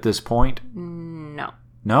shape at this point? No.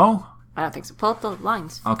 No? I don't think so. Pull up the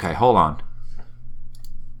lines. Okay, hold on.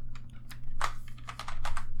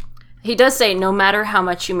 He does say, no matter how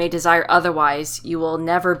much you may desire otherwise, you will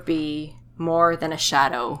never be more than a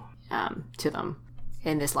shadow to them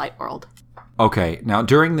in this light world. Okay, now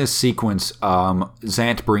during this sequence,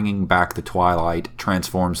 Zant bringing back the Twilight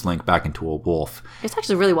transforms Link back into a wolf. It's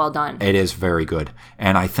actually really well done. It is very good.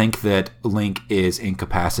 And I think that Link is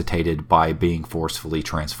incapacitated by being forcefully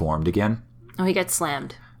transformed again. Oh, he gets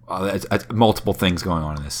slammed. Multiple things going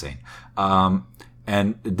on in this scene.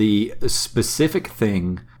 And the specific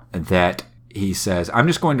thing that he says, I'm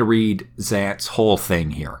just going to read Zant's whole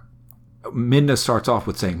thing here. Midna starts off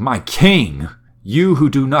with saying, "My king, you who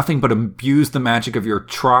do nothing but abuse the magic of your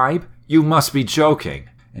tribe, you must be joking."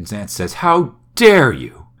 And Zant says, "How dare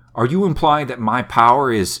you? Are you implying that my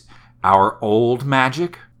power is our old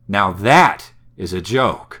magic? Now that is a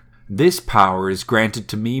joke. This power is granted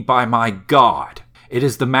to me by my god. It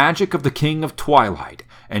is the magic of the King of Twilight,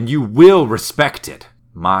 and you will respect it.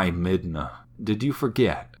 My Midna, did you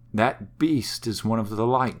forget? That beast is one of the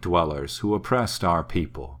light dwellers who oppressed our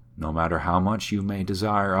people. No matter how much you may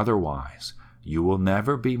desire otherwise, you will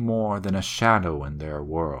never be more than a shadow in their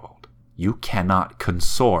world. You cannot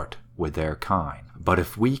consort with their kind. But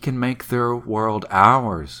if we can make their world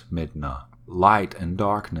ours, Midna, light and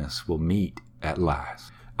darkness will meet at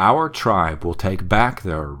last. Our tribe will take back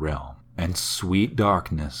their realm, and sweet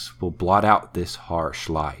darkness will blot out this harsh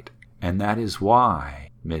light. And that is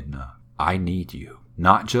why, Midna, I need you.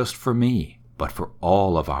 Not just for me, but for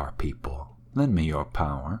all of our people. Lend me your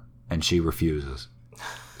power." And she refuses.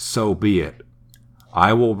 "So be it.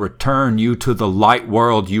 I will return you to the light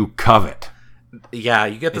world you covet." Yeah,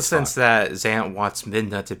 you get the sense that Zant wants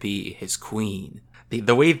Midna to be his queen.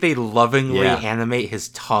 The way they lovingly animate his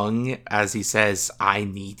tongue as he says, "I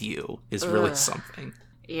need you," is really something.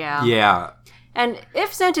 Yeah. Yeah. And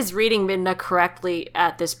if Zant is reading Midna correctly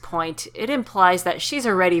at this point, it implies that she's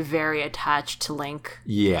already very attached to Link.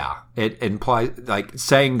 Yeah. It implies, like,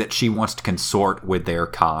 saying that she wants to consort with their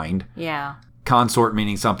kind. Yeah. Consort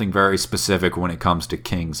meaning something very specific when it comes to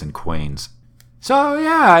kings and queens. So,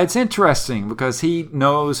 yeah, it's interesting because he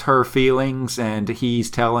knows her feelings and he's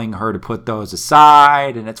telling her to put those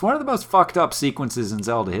aside. And it's one of the most fucked up sequences in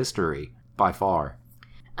Zelda history, by far.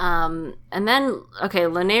 And then,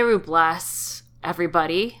 Lanayru blasts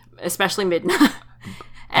everybody, especially Midna,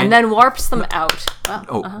 and then warps them out.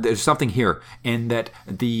 There's something here in that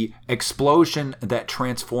the explosion that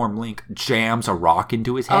transformed Link jams a rock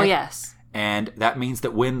into his head. Oh, yes. And that means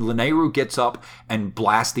that when Lanayru gets up and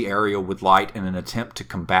blasts the area with light in an attempt to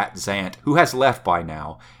combat Zant, who has left by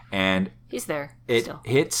now, and he's there. It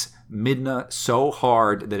hits Midna so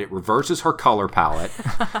hard that it reverses her color palette,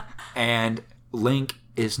 and Link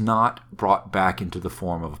is not brought back into the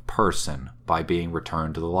form of a person by being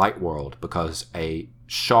returned to the light world because a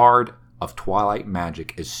shard of Twilight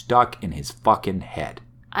magic is stuck in his fucking head.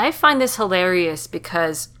 I find this hilarious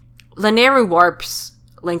because Lanayru warps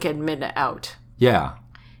Link and Midna out. Yeah.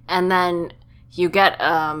 And then you get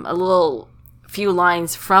a little few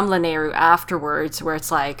lines from Lanayru afterwards where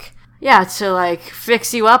it's like, yeah, to like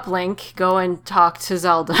fix you up, Link, go and talk to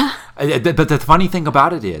Zelda. But the funny thing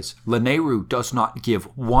about it is, Lanayru does not give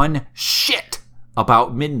one shit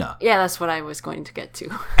about Midna. Yeah, that's what I was going to get to.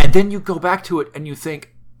 And then you go back to it and you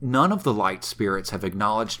think, none of the light spirits have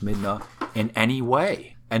acknowledged Midna in any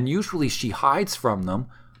way. And usually she hides from them,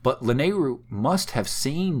 but Lanayru must have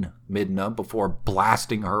seen Midna before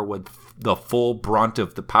blasting her with the full brunt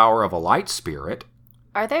of the power of a light spirit.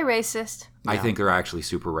 Are they racist? I think they're actually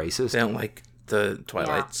super racist. They don't like the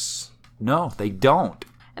Twilights. No, they don't.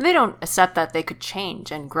 And they don't accept that they could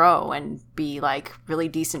change and grow and be like really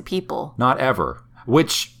decent people. Not ever.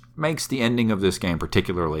 Which makes the ending of this game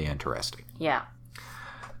particularly interesting. Yeah.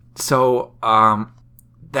 So,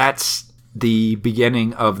 that's the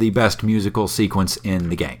beginning of the best musical sequence in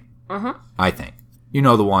the game. Mm-hmm. I think. You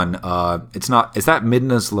know the one, is that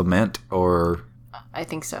Midna's Lament, or... I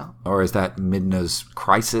think so. Or is that Midna's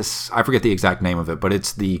Crisis? I forget the exact name of it, but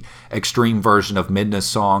it's the extreme version of Midna's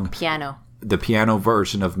song. Piano. The piano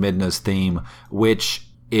version of Midna's theme, which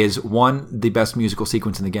is, one, the best musical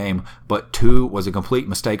sequence in the game, but two, was a complete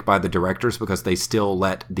mistake by the directors because they still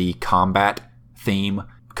let the combat theme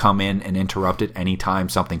come in and interrupt it anytime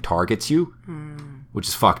something targets you, which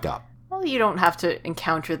is fucked up. Well, you don't have to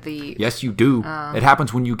encounter the... Yes, you do. It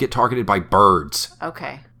happens when you get targeted by birds.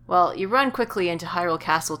 Okay. Well, you run quickly into Hyrule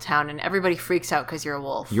Castle Town, and everybody freaks out because you're a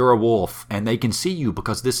wolf. You're a wolf, and they can see you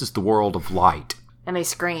because this is the world of light. And they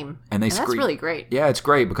scream. And that's really great. Yeah, it's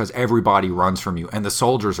great because everybody runs from you, and the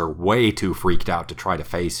soldiers are way too freaked out to try to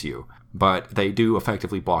face you. But they do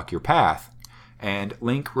effectively block your path. And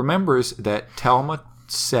Link remembers that Telma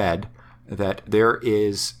said that there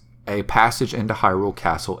is a passage into Hyrule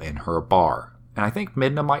Castle in her bar. And I think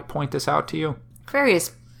Midna might point this out to you.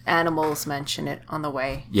 Various animals mention it on the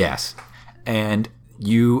way. Yes. And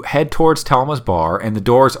you head towards Telma's bar, and the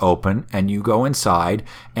doors open, and you go inside,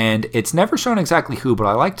 and it's never shown exactly who, but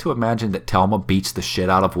I like to imagine that Telma beats the shit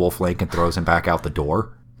out of Wolf Link and throws him back out the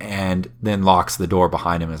door, and then locks the door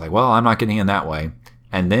behind him and is like, well, I'm not getting in that way.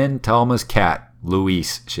 And then Telma's cat,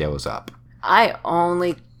 Luis, shows up. I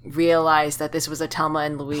only realized that this was a Telma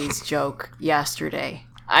and Louise joke yesterday.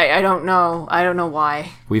 I don't know. I don't know why.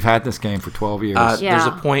 We've had this game for 12 years. There's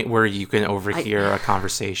a point where you can overhear a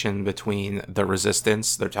conversation between the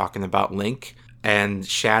Resistance. They're talking about Link. And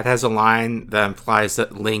Shad has a line that implies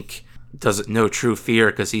that Link doesn't know true fear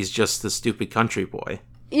because he's just the stupid country boy.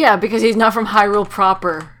 Yeah, because he's not from Hyrule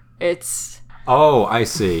proper. It's... Oh, I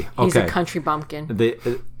see. Okay. He's a country bumpkin.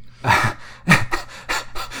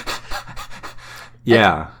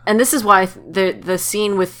 Yeah. And this is why the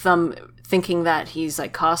scene with them thinking that he's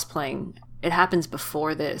like cosplaying, it happens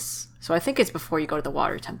before this. So I think it's before you go to the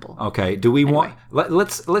water temple. Okay. Do we want...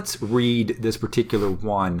 Let's read this particular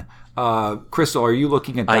one. Crystal, are you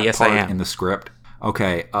looking at that yes, part I am. in the script?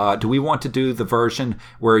 Okay. Do we want to do the version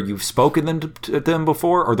where you've spoken to them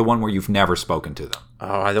before, or the one where you've never spoken to them?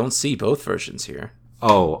 Oh, I don't see both versions here.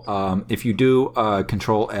 Oh, if you do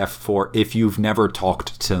Control F for if you've never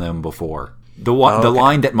talked to them before. The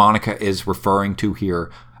line that Monica is referring to here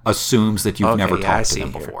assumes that you've never talked to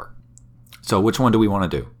them before. So which one do we want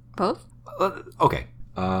to do? Both? Okay.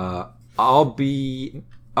 I'll be...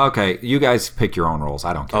 Okay, you guys pick your own roles.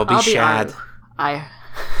 I don't care. I'll be Shad.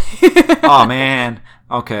 Oh, man.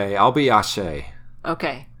 Okay, I'll be Ashe.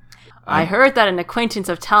 Okay. I heard that an acquaintance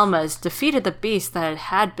of Talma's defeated the beast that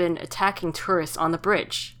had been attacking tourists on the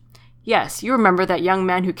bridge. Yes, you remember that young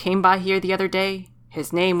man who came by here the other day?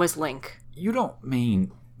 His name was Link. You don't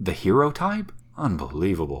mean the hero type?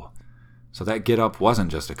 Unbelievable. So that get-up wasn't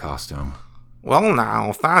just a costume. Well,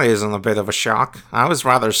 now, that isn't a bit of a shock. I was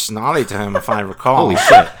rather snotty to him, if I recall. Holy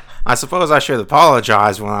shit. I suppose I should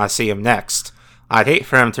apologize when I see him next. I'd hate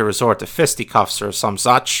for him to resort to fisticuffs or some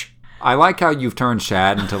such. I like how you've turned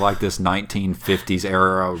Shad into like this 1950s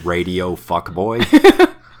era radio fuckboy.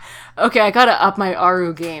 Okay, I gotta up my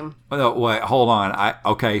Aru game. No, wait, hold on.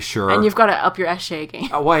 Okay, sure. And you've gotta up your Eshe game.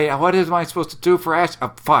 Wait, what am I supposed to do for Ash?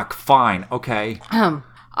 Fuck, fine, okay.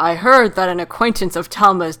 I heard that an acquaintance of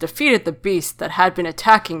Talma's defeated the beast that had been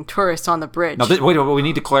attacking tourists on the bridge. Now, wait, we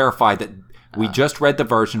need to clarify that we just read the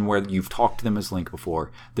version where you've talked to them as Link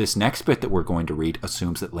before. This next bit that we're going to read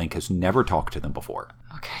assumes that Link has never talked to them before.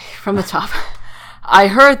 Okay, from the top. I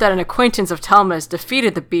heard that an acquaintance of Talma's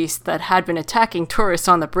defeated the beast that had been attacking tourists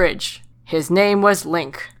on the bridge. His name was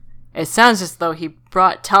Link. It sounds as though he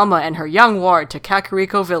brought Talma and her young ward to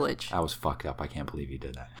Kakariko Village. That was fucked up. I can't believe you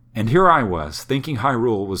did that. And here I was, thinking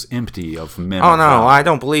Hyrule was empty of men. Oh no, I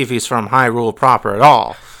don't believe he's from Hyrule proper at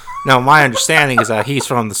all. No, my understanding is that he's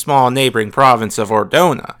from the small neighboring province of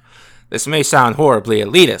Ordona. This may sound horribly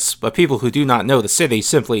elitist, but people who do not know the city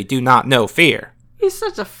simply do not know fear. He's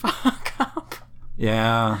such a fuck up.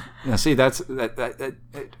 Yeah. See, that's...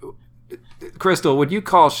 Crystal, would you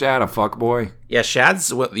call Shad a fuckboy? Yeah,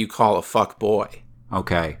 Shad's what you call a fuck boy.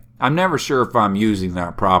 Okay. I'm never sure if I'm using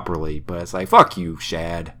that properly, but it's like, fuck you,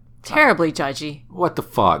 Shad. Terribly judgy. What the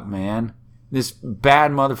fuck, man? This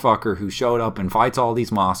bad motherfucker who showed up and fights all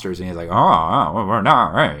these monsters, and he's like, we're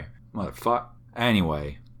not, hey, motherfucker.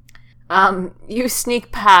 Anyway. You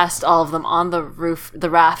sneak past all of them on the roof,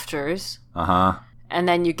 the rafters. Uh-huh. And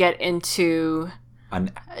then you get into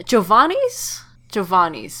Giovanni's?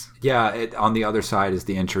 Giovanni's. Yeah, on the other side is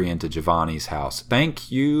the entry into Giovanni's house.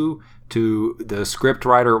 Thank you to the script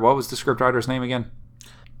writer. What was the script writer's name again?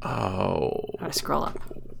 Oh. Gotta scroll up.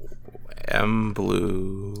 M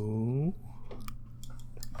Blue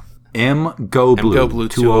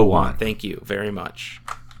 201. Thank you very much.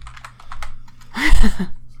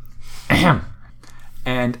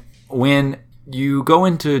 And when you go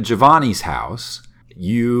into Giovanni's house,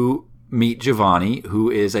 you meet Giovanni,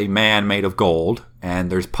 who is a man made of gold,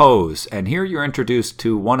 and there's Pose. And here you're introduced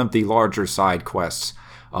to one of the larger side quests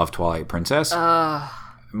of Twilight Princess.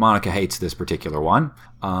 Monica hates this particular one,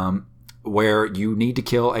 where you need to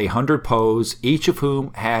kill 100 Pose, each of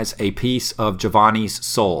whom has a piece of Giovanni's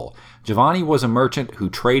soul. Giovanni was a merchant who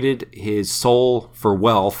traded his soul for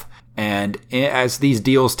wealth And as these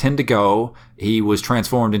deals tend to go, he was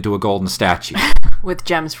transformed into a golden statue. With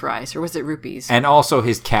gems for eyes, or was it rupees? And also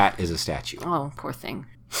his cat is a statue. Oh, poor thing.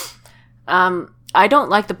 I don't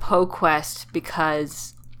like the Poe quest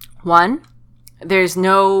because, one, there's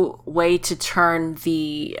no way to turn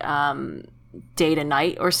the day to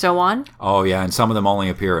night or so on. Oh, yeah, and some of them only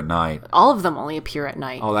appear at night. All of them only appear at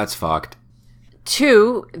night. Oh, that's fucked.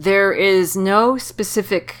 Two, there is no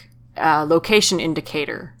specific location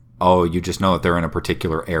indicator. Oh, you just know that they're in a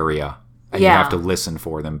particular area. And you have to listen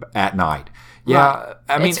for them at night. Yeah, Right.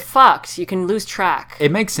 I mean... It's fucked. You can lose track.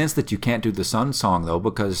 It makes sense that you can't do the sun song, though,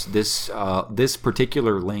 because this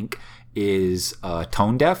particular link is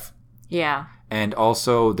tone deaf. Yeah. And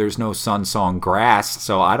also, there's no sun song grass,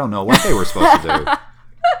 so I don't know what they were supposed to do.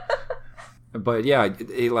 But yeah,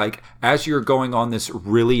 like, as you're going on this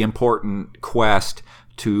really important quest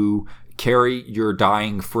to carry your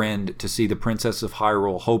dying friend to see the Princess of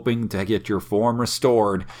Hyrule, hoping to get your form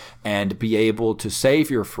restored and be able to save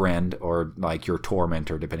your friend, or like your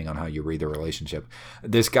tormentor, depending on how you read the relationship.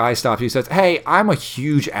 This guy stops you and says, "Hey, I'm a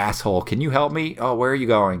huge asshole. Can you help me? Oh, where are you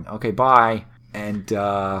going? Okay, bye." And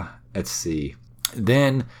let's see.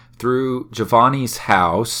 Then through Giovanni's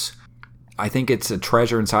house, I think it's a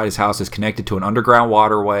treasure inside his house is connected to an underground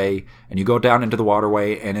waterway, and you go down into the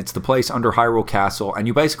waterway, and it's the place under Hyrule Castle, and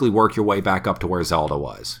you basically work your way back up to where Zelda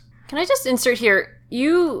was. Can I just insert here?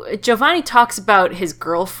 Giovanni talks about his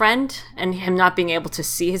girlfriend and him not being able to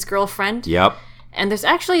see his girlfriend. Yep. And there's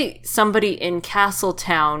actually somebody in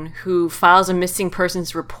Castletown who files a missing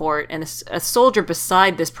persons report, and a soldier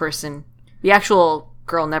beside this person, the actual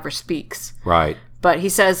girl never speaks. Right. But he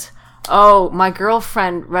says, "Oh, my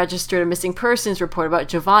girlfriend registered a missing persons report about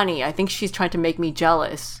Giovanni. I think she's trying to make me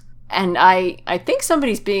jealous." And I think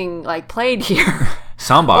somebody's being, like, played here.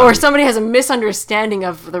 Somebody. Or somebody has a misunderstanding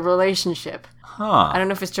of the relationship. Huh. I don't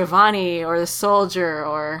know if it's Giovanni or the soldier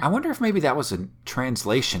or... I wonder if maybe that was a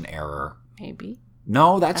translation error. Maybe.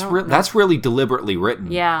 No, that's really deliberately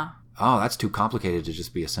written. Yeah. Oh, that's too complicated to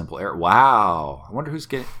just be a simple error. Wow. I wonder who's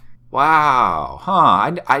getting... Wow.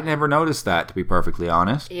 Huh. I never noticed that, to be perfectly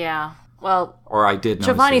honest. Yeah. Well... Or I did notice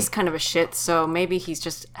Giovanni's it. kind of a shit, so maybe he's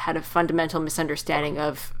just had a fundamental misunderstanding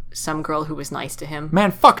of some girl who was nice to him.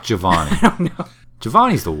 Man, fuck Giovanni. I don't know.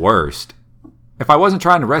 Giovanni's the worst. If I wasn't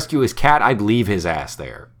trying to rescue his cat, I'd leave his ass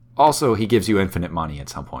there. Also, he gives you infinite money at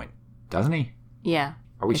some point. Doesn't he? Yeah.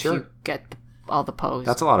 Are we if sure? You get all the pose.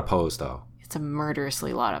 That's a lot of pose, though. It's a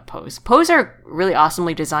murderously lot of pose. Pose are really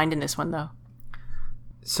awesomely designed in this one, though.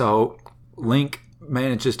 So, Link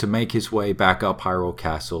manages to make his way back up Hyrule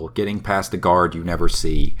Castle, getting past the guard you never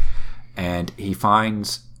see, and he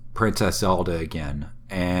finds Princess Zelda again.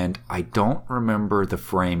 And I don't remember the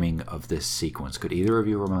framing of this sequence. Could either of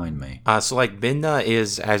you remind me? So, like, Midna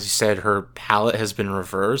is, as you said, her palette has been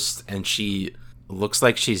reversed, and she looks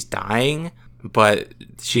like she's dying, but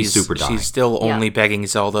she's super dying. She's still only begging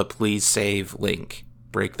Zelda, please save Link.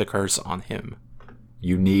 Break the curse on him.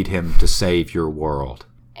 You need him to save your world.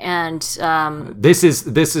 And this is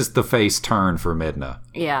the face turn for Midna.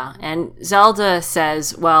 Yeah, and Zelda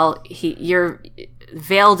says, "Well, you're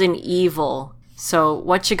veiled in evil, so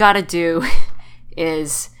what you gotta do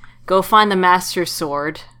is go find the Master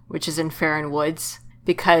Sword, which is in Faron Woods,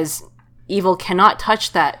 because evil cannot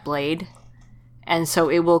touch that blade, and so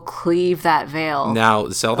it will cleave that veil." Now,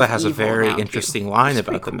 Zelda has a very around you. interesting line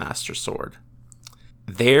about the Master Sword.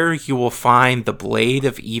 "There you will find the blade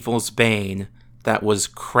of evil's bane that was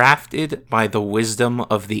crafted by the wisdom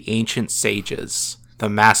of the ancient sages, the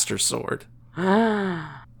Master Sword."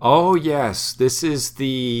 Oh, yes. This is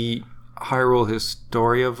the Hyrule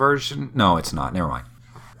Historia version? No, it's not. Never mind.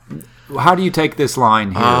 How do you take this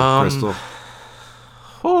line here, Crystal?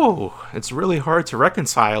 Oh, it's really hard to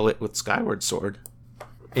reconcile it with Skyward Sword.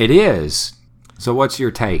 It is. So what's your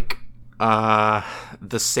take? The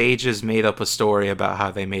sages made up a story about how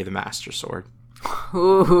they made the Master Sword.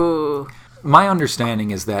 Ooh. My understanding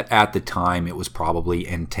is that at the time it was probably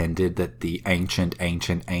intended that the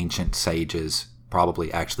ancient sages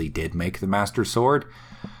probably actually did make the Master Sword.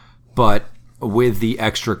 But with the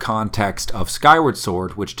extra context of Skyward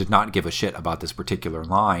Sword, which did not give a shit about this particular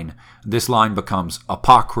line, this line becomes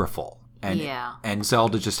apocryphal. And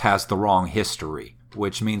Zelda just has the wrong history,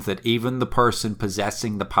 which means that even the person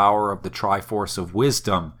possessing the power of the Triforce of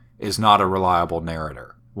Wisdom is not a reliable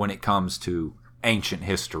narrator when it comes to ancient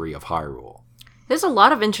history of Hyrule. There's a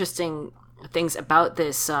lot of interesting things about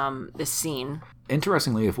this this scene.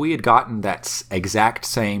 Interestingly, if we had gotten that exact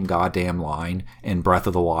same goddamn line in Breath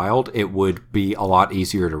of the Wild, it would be a lot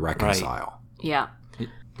easier to reconcile. Right. Yeah.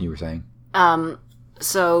 You were saying?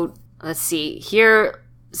 So, let's see. Here,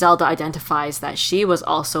 Zelda identifies that she was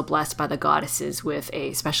also blessed by the goddesses with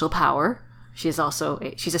a special power. She's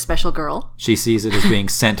a special girl. She sees it as being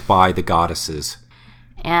sent by the goddesses.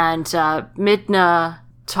 And Midna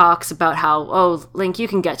talks about how, oh, Link, you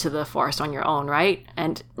can get to the forest on your own, right?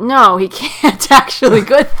 And no, he can't actually.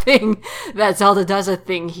 Good thing that Zelda does a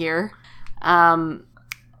thing here. And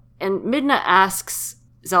Midna asks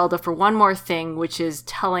Zelda for one more thing, which is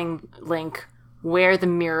telling Link where the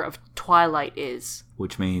Mirror of Twilight is.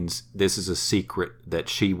 Which means this is a secret that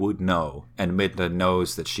she would know, and Midna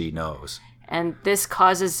knows that she knows. And this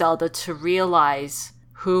causes Zelda to realize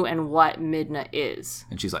who and what Midna is.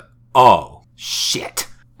 And she's like, oh, shit.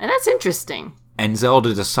 And that's interesting. And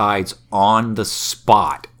Zelda decides on the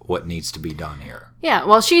spot what needs to be done here. Yeah,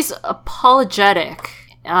 well, she's apologetic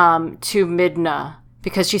to Midna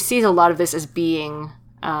because she sees a lot of this as being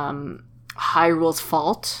Hyrule's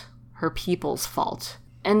fault, her people's fault.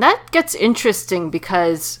 And that gets interesting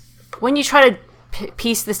because when you try to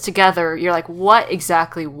piece this together, you're like, what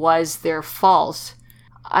exactly was their fault?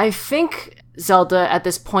 I think Zelda at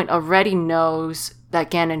this point already knows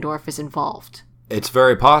that Ganondorf is involved. It's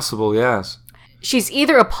very possible, yes. She's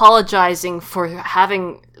either apologizing for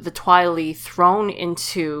having the Twilight thrown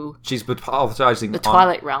into... She's apologizing... the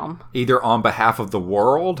Twilight Realm. Either on behalf of the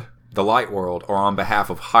world, the Light World, or on behalf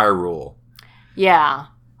of Hyrule. Yeah.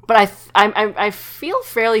 But I feel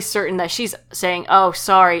fairly certain that she's saying, oh,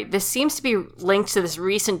 sorry, this seems to be linked to this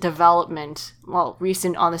recent development, well,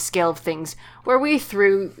 recent on the scale of things, where we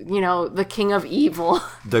threw, the King of Evil.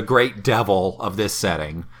 The great devil of this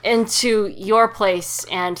setting. Into your place,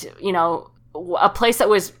 and, a place that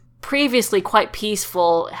was previously quite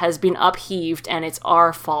peaceful has been upheaved, and it's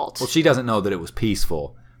our fault. Well, she doesn't know that it was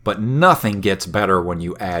peaceful. But nothing gets better when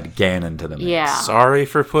you add Ganon to the mix. Yeah. Sorry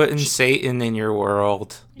for putting Satan in your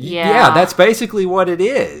world. Yeah, that's basically what it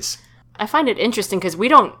is. I find it interesting because we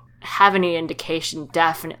don't have any indication,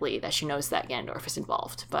 definitely, that she knows that Ganondorf is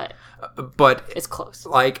involved. But it's close.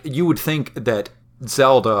 Like, you would think that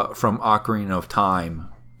Zelda from Ocarina of Time,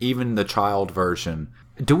 even the child version,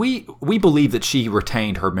 we believe that she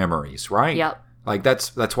retained her memories, right? Yep. Like,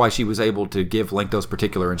 that's why she was able to give Link those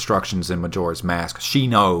particular instructions in Majora's Mask. She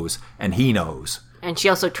knows, and he knows. And she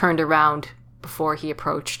also turned around before he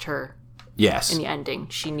approached her. Yes. In the ending.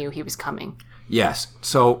 She knew he was coming. Yes.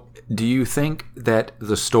 So, do you think that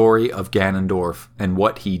the story of Ganondorf and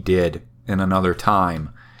what he did in another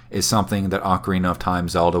time is something that Ocarina of Time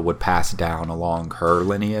Zelda would pass down along her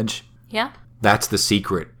lineage? Yeah. That's the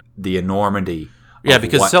secret, the enormity. Yeah,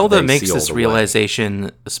 because Zelda makes this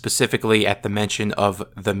realization specifically at the mention of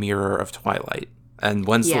the Mirror of Twilight. And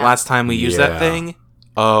when's the last time we used that thing?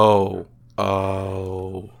 Oh.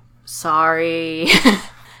 Sorry.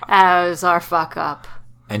 That was our fuck up.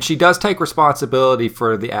 And she does take responsibility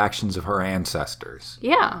for the actions of her ancestors.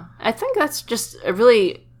 Yeah, I think that's just a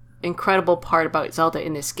really incredible part about Zelda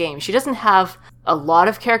in this game. She doesn't have a lot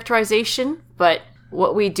of characterization, but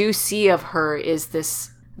what we do see of her is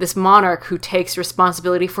this monarch who takes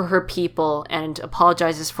responsibility for her people and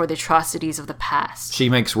apologizes for the atrocities of the past. She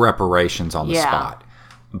makes reparations on the spot.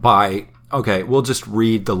 We'll just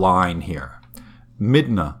read the line here.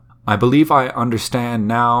 Midna, I believe I understand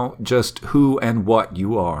now just who and what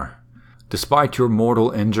you are. Despite your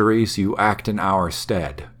mortal injuries, you act in our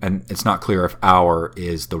stead. And it's not clear if our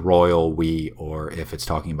is the royal we or if it's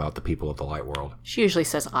talking about the people of the Light World. She usually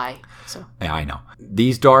says I, so. Yeah, I know.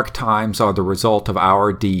 These dark times are the result of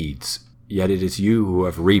our deeds, yet it is you who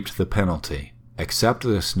have reaped the penalty. Accept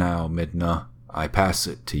this now, Midna. I pass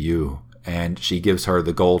it to you. And she gives her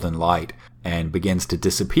the golden light and begins to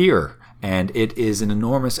disappear. And it is an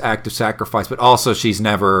enormous act of sacrifice, but also she's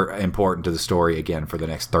never important to the story again for the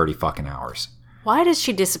next 30 fucking hours. Why does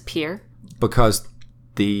she disappear? Because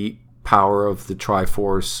the power of the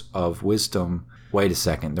Triforce of Wisdom... Wait a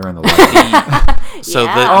second, they're in the light. So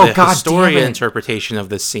the Historia interpretation of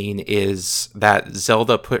this scene is that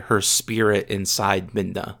Zelda put her spirit inside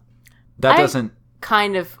Midna. That doesn't... I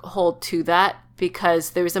kind of hold to that,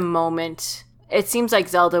 because there's a moment... It seems like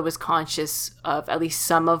Zelda was conscious of at least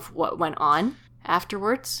some of what went on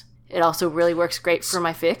afterwards. It also really works great for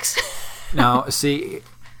my fix. Now, see,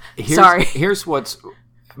 here's what's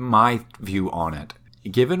my view on it.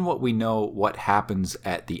 Given what we know what happens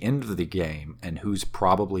at the end of the game and who's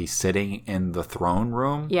probably sitting in the throne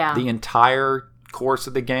room the entire course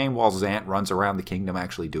of the game while Zant runs around the kingdom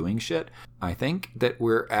actually doing shit, I think that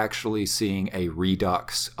we're actually seeing a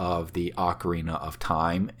redux of the Ocarina of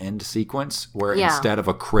Time end sequence where instead of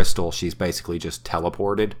a crystal, she's basically just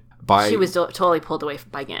teleported. She was totally pulled away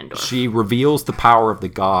by Ganondorf. She reveals the power of the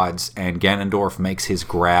gods and Ganondorf makes his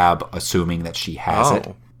grab assuming that she has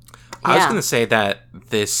it. I was going to say that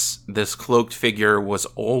this cloaked figure was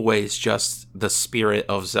always just the spirit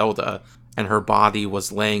of Zelda, and her body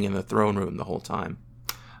was laying in the throne room the whole time.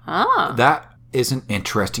 Ah. That is an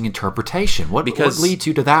interesting interpretation. What leads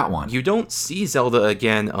you to that one? You don't see Zelda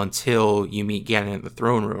again until you meet Ganon in the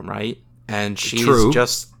throne room, right? And she's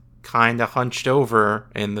just kind of hunched over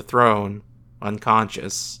in the throne,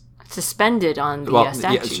 unconscious. Suspended on the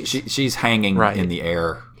statues. Yeah, she's hanging in the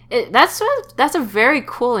air. That's a very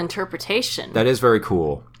cool interpretation. That is very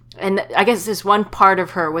cool. And I guess this one part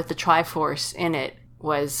of her with the Triforce in it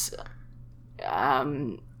was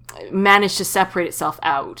managed to separate itself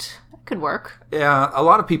out. Could work. Yeah, a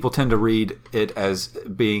lot of people tend to read it as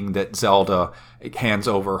being that Zelda hands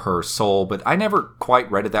over her soul, but I never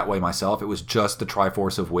quite read it that way myself. It was just the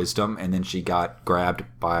Triforce of Wisdom, and then she got grabbed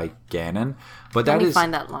by Ganon. But Let me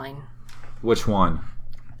find that line. Which one?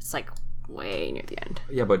 It's like way near the end.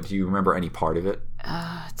 Yeah, but do you remember any part of it?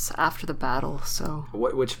 It's after the battle, so...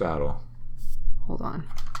 Which battle? Hold on.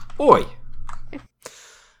 Oi!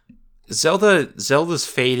 Zelda's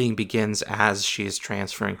fading begins as she's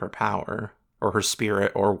transferring her power, or her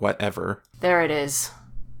spirit, or whatever. There it is.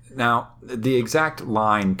 Now, the exact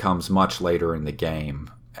line comes much later in the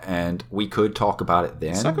game, and we could talk about it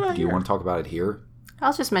then. Do you want to talk about it here?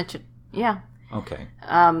 I'll just mention... Yeah. Okay.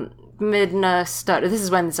 Midna stutters. This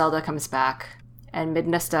is when Zelda comes back, and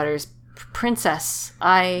Midna stutters, "Princess,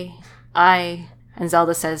 I," and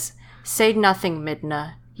Zelda says, "Say nothing,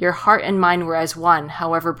 Midna. Your heart and mine were as one,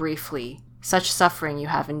 however briefly. Such suffering you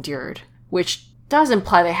have endured," which does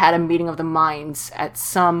imply they had a meeting of the minds at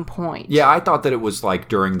some point. Yeah, I thought that it was like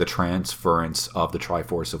during the transference of the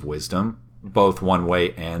Triforce of Wisdom, both one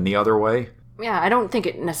way and the other way. Yeah, I don't think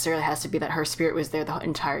it necessarily has to be that her spirit was there the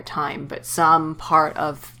entire time, but some part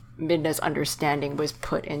of Midna's understanding was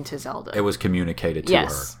put into Zelda. It was communicated to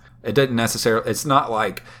her. It didn't necessarily... It's not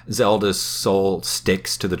like Zelda's soul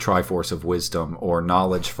sticks to the Triforce of Wisdom or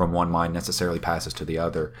knowledge from one mind necessarily passes to the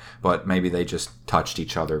other, but maybe they just touched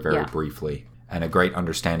each other very briefly, and a great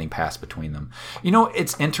understanding passed between them. You know,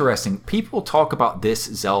 it's interesting. People talk about this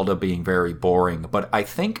Zelda being very boring, but I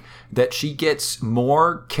think that she gets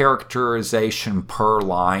more characterization per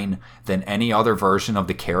line than any other version of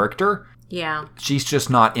the character. Yeah. She's just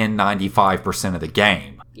not in 95% of the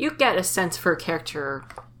game. You get a sense for her character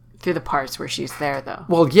through the parts where she's there, though.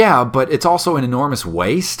 Well, yeah, but it's also an enormous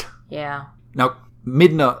waste. Yeah. Now,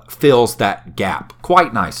 Midna fills that gap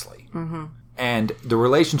quite nicely. Mm-hmm. And the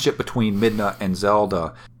relationship between Midna and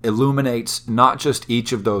Zelda illuminates not just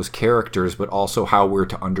each of those characters, but also how we're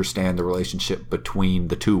to understand the relationship between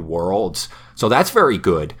the two worlds. So that's very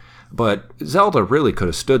good. But Zelda really could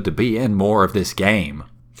have stood to be in more of this game.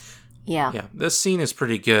 Yeah. Yeah, this scene is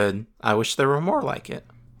pretty good. I wish there were more like it.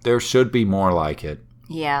 There should be more like it.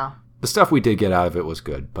 Yeah. The stuff we did get out of it was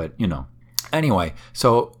good, but, you know. Anyway,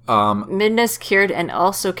 so... Midna's cured and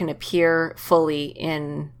also can appear fully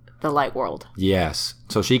in the light world. Yes.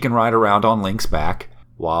 So she can ride around on Link's back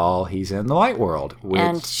while he's in the light world.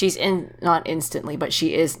 And she's in, not instantly, but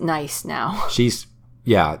she is nice now. She's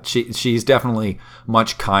definitely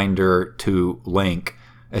much kinder to Link,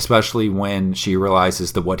 especially when she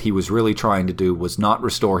realizes that what he was really trying to do was not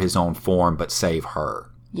restore his own form, but save her.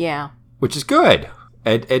 Yeah. Which is good.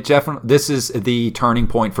 It definitely, this is the turning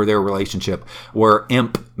point for their relationship, where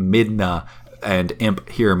Imp Midna, and Imp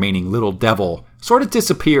here meaning little devil, sort of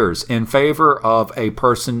disappears in favor of a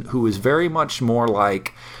person who is very much more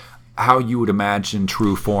like how you would imagine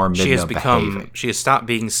true form Midna behaving. She has stopped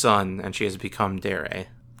being Sun, and she has become Dere.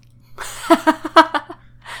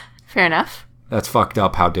 Fair enough. That's fucked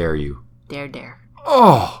up. How dare you? Dare.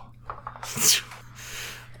 Oh!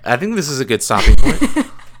 I think this is a good stopping point.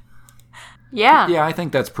 Yeah. Yeah, I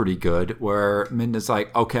think that's pretty good, where Midna's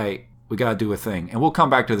like, okay, we gotta do a thing. And we'll come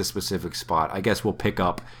back to the specific spot. I guess we'll pick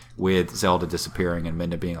up with Zelda disappearing and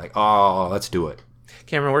Midna being like, oh, let's do it.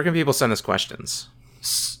 Cameron, where can people send us questions?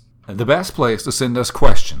 The best place to send us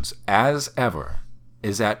questions, as ever,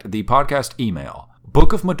 is at the podcast email,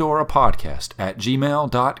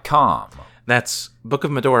 bookofmedorapodcast@gmail.com. That's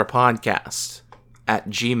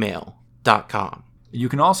bookofmedorapodcast@gmail.com. You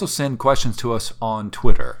can also send questions to us on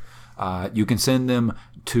Twitter. You can send them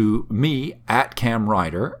to me at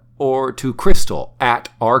CamRider or to Crystal at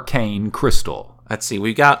Arcane Crystal. Let's see.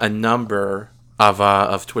 We got a number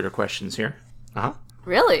of Twitter questions here.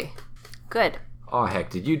 Really? Good. Oh heck!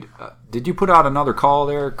 Did you put out another call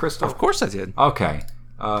there, Crystal? Of course I did. Okay.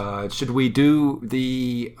 Should we do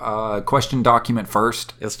the question document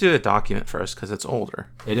first? Let's do the document first because it's older.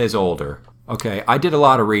 It is older. Okay. I did a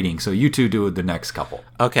lot of reading, so you two do the next couple.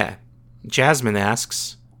 Okay. Jasmine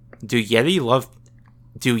asks, Do Yeti love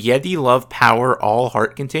Do Yeti love power all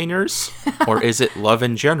heart containers? Or is it love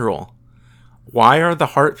in general? Why are the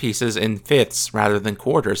heart pieces in fifths rather than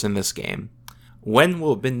quarters in this game? When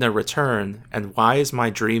will Midna return? And why is my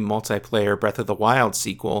dream multiplayer Breath of the Wild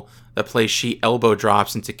sequel the place she elbow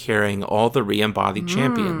drops into carrying all the re-embodied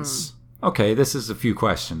champions? Okay, this is a few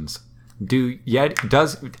questions. We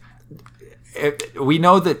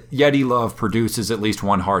know that Yeti Love produces at least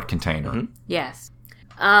one heart container. Mm-hmm. Yes.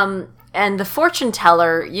 And the fortune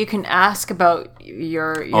teller, you can ask about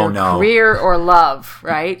your career or love,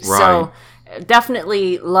 right? So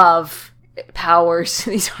definitely love powers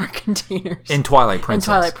these heart containers. In Twilight Princess.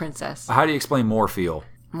 In Twilight Princess. How do you explain Morpheal?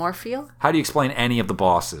 Morpheal? How do you explain any of the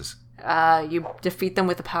bosses? You defeat them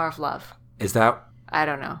with the power of love. Is that... I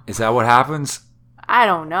don't know. Is that what happens? I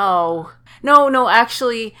don't know. No,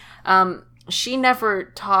 actually, she never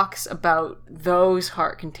talks about those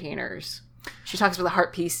heart containers. She talks about the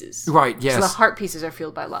heart pieces. Right, yes. So the heart pieces are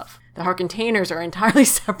fueled by love. The heart containers are entirely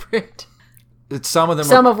separate. Some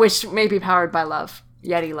of which may be powered by love.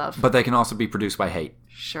 Yeti love. But they can also be produced by hate.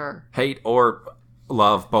 Sure. Hate or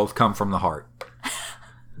love both come from the heart.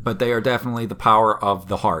 But they are definitely the power of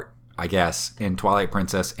the heart, I guess, in Twilight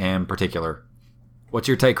Princess in particular. What's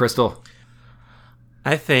your take, Crystal?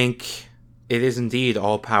 I think it is indeed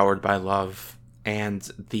all powered by love, and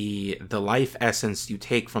the life essence you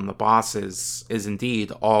take from the bosses is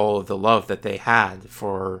indeed all of the love that they had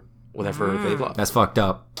for whatever they love. That's fucked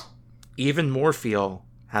up. Even Morpheal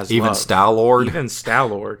has Even love. Star-Lord? Even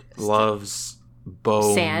Star-Lord loves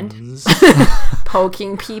bones. Sand.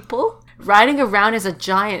 Poking people. Riding around as a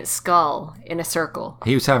giant skull in a circle.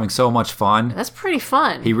 He was having so much fun. That's pretty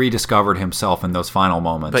fun. He rediscovered himself in those final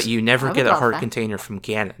moments. But you never get a heart that. container from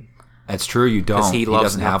Ganon. That's true, you don't. He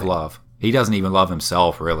doesn't have nothing. love. He doesn't even love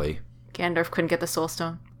himself, really. Ganondorf couldn't get the Soul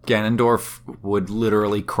Stone. Ganondorf would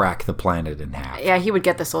literally crack the planet in half. Yeah, he would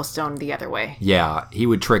get the Soul Stone the other way. Yeah, he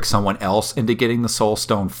would trick someone else into getting the Soul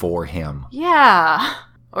Stone for him. Yeah.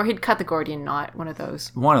 Or he'd cut the Gordian knot, one of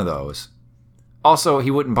those. One of those. Also, he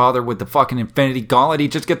wouldn't bother with the fucking Infinity Gauntlet,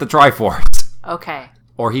 he'd just get the Triforce. Okay.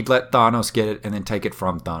 Or he'd let Thanos get it and then take it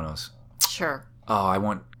from Thanos. Sure. Oh,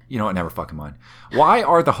 you know what, never fucking mind. Why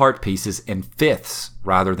are the heart pieces in fifths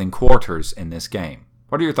rather than quarters in this game?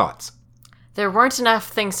 What are your thoughts? There weren't enough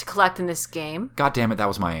things to collect in this game. God damn it, that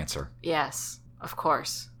was my answer. Yes, of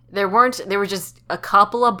course. There were just a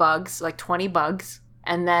couple of bugs, like 20 bugs,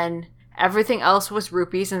 and then everything else was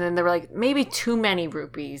rupees, and then there were like maybe too many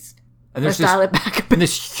rupees. And there's Let's dial it back a bit. in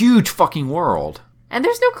this huge fucking world. And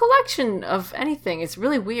there's no collection of anything. It's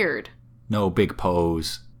really weird. No big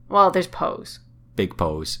pose. Well, there's pose. Big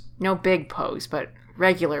pose. No big pose, but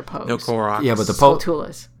regular pose. No Koroks. Yeah, but the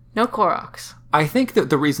Skulltulas. No Koroks. I think that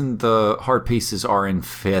the reason the heart pieces are in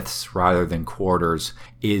fifths rather than quarters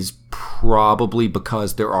is probably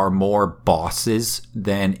because there are more bosses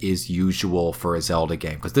than is usual for a Zelda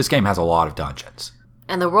game. Because this game has a lot of dungeons.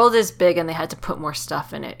 And the world is big and they had to put more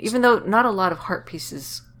stuff in it. Even though not a lot of heart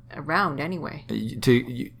pieces around anyway.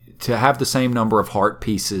 To have the same number of heart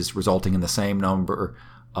pieces resulting in the same number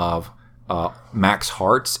of max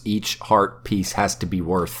hearts, each heart piece has to be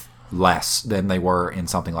worth less than they were in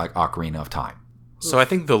something like Ocarina of Time. So I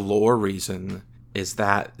think the lore reason is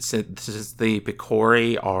that since the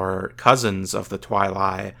Picori are cousins of the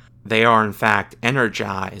Twilight, they are in fact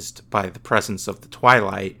energized by the presence of the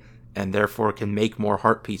Twilight, and therefore can make more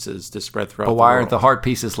heart pieces to spread throughout the world. But why aren't the heart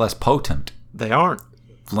pieces less potent? They aren't.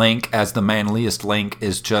 Link, as the manliest Link,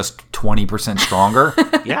 is just 20% stronger?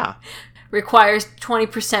 Yeah. Requires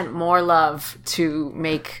 20% more love to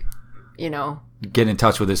make, Get in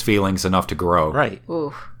touch with his feelings enough to grow. Right.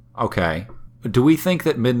 Ooh. Okay. Do we think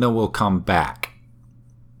that Midna will come back?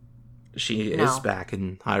 She No. is back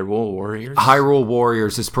in Hyrule Warriors. Hyrule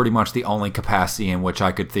Warriors is pretty much the only capacity in which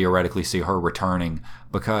I could theoretically see her returning,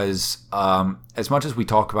 because as much as we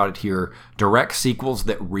talk about it here, direct sequels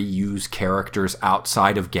that reuse characters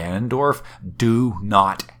outside of Ganondorf do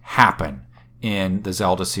not happen in the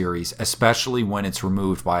Zelda series, especially when it's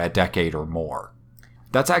removed by a decade or more.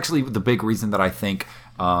 That's actually the big reason that I think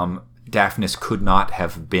Daphnis could not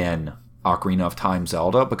have been Ocarina of Time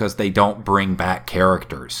Zelda, because they don't bring back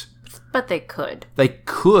characters. But they could. They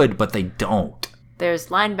could, but they don't. There's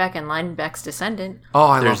Linebeck and Linebeck's descendant. Oh,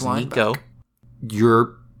 I There's love Nico.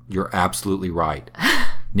 Linebeck. You're absolutely right.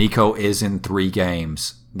 Nico is in 3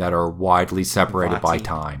 games that are widely separated by Vati.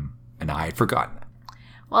 time, and I had forgotten that.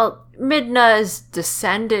 Well, Midna's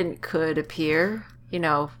descendant could appear.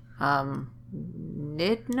 Midna?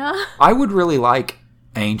 I would really like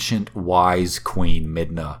ancient wise Queen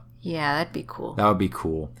Midna. Yeah, that'd be cool. That would be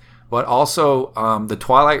cool. But also, the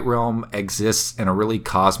Twilight Realm exists in a really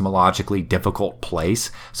cosmologically difficult place,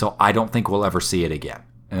 so I don't think we'll ever see it again.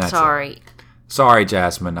 And that's Sorry. it. Sorry,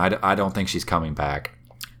 Jasmine. I don't think she's coming back.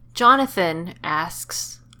 Jonathan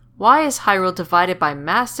asks, why is Hyrule divided by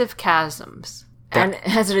massive chasms? And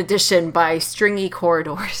as an addition, by stringy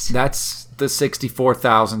corridors. That's the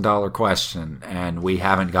 $64,000 question, and we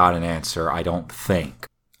haven't got an answer, I don't think.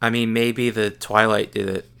 I mean, maybe the Twilight did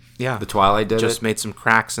it. Yeah. The Twilight did just it? made some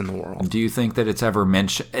cracks in the world. Do you think that it's ever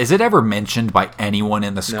mentioned? Is it ever mentioned by anyone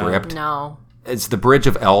in the script? No. Is the Bridge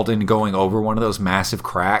of Eldin going over one of those massive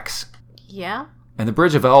cracks? Yeah? And the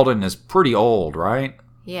Bridge of Eldin is pretty old, right?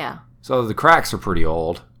 Yeah. So the cracks are pretty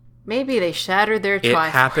old. Maybe they shattered their Triforce.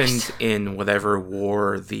 It happened in whatever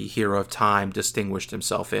war the Hero of Time distinguished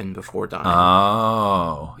himself in before dying.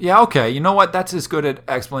 Oh. Yeah, okay. You know what? That's as good an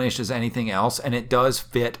explanation as anything else, and it does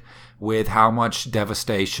fit with how much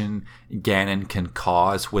devastation Ganon can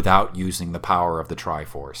cause without using the power of the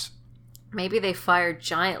Triforce. Maybe they fired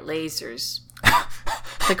giant lasers.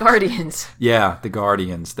 The Guardians. Yeah, the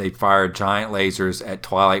Guardians. They fired giant lasers at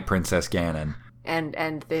Twilight Princess Ganon. And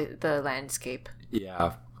the landscape.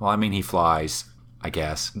 Yeah. Well, I mean, he flies, I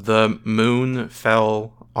guess. The moon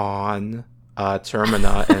fell on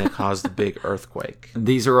Termina and it caused a big earthquake.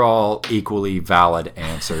 These are all equally valid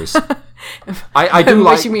answers. I do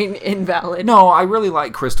What like... you mean invalid? No, I really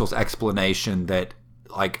like Crystal's explanation that,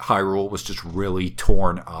 like, Hyrule was just really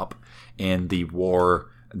torn up in the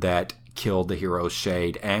war that killed the hero's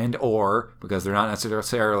shade, and or, because they're not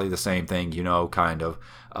necessarily the same thing, you know, kind of,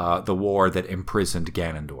 the war that imprisoned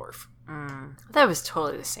Ganondorf. That was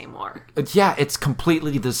totally the same war. Yeah, it's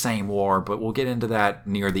completely the same war, but we'll get into that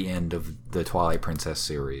near the end of the Twilight Princess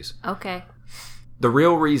series. Okay. The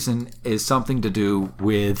real reason is something to do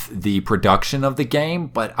with the production of the game,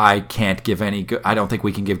 but I can't give any good... I don't think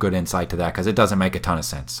we can give good insight to that because it doesn't make a ton of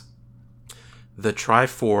sense. The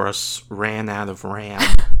Triforce ran out of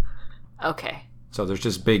RAM. Okay. So there's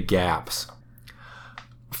just big gaps.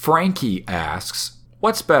 Frankie asks,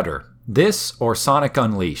 what's better, this or Sonic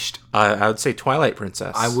Unleashed? I would say Twilight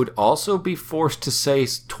Princess. I would also be forced to say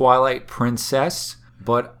Twilight Princess,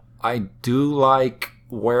 but I do like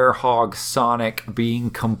Werehog Sonic being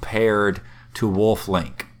compared to Wolf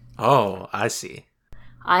Link. Oh, I see.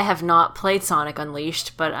 I have not played Sonic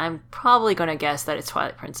Unleashed, but I'm probably going to guess that it's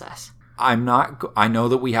Twilight Princess. I know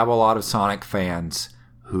that we have a lot of Sonic fans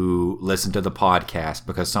who listen to the podcast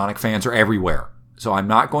because Sonic fans are everywhere. So I'm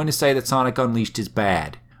not going to say that Sonic Unleashed is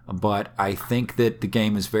bad, but I think that the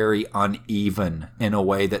game is very uneven in a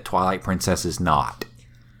way that Twilight Princess is not.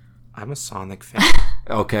 I'm a Sonic fan.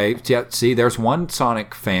 Okay, yeah, see, there's one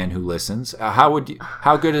Sonic fan who listens. How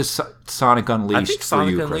good is Sonic Unleashed I think for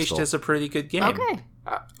Sonic you, Unleashed Crystal? is a pretty good game. Okay.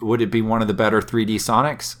 Would it be one of the better 3D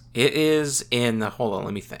Sonics? It is in... Hold on,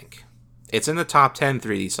 let me think. It's in the top 10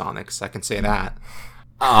 3D Sonics, I can say that.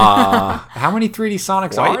 How many 3D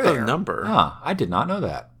Sonics Quite are there? a number. Huh, I did not know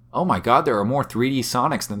that. Oh my god, there are more 3D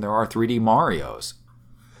Sonics than there are 3D Marios.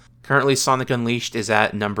 Currently, Sonic Unleashed is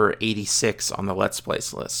at number 86 on the Let's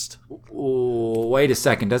Plays list. Ooh, wait a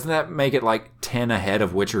second. Doesn't that make it like 10 ahead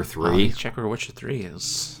of Witcher 3? Check where Witcher 3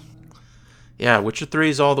 is. Yeah, Witcher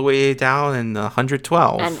 3 is all the way down in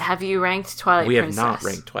 112. And have you ranked Twilight We Princess? have not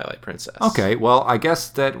ranked Twilight Princess. Okay, well, I guess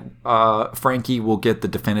that Frankie will get the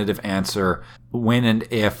definitive answer when and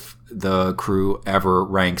if the crew ever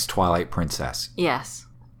ranks Twilight Princess. Yes.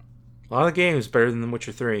 A lot of games better than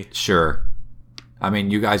Witcher 3. Sure. I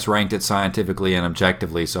mean, you guys ranked it scientifically and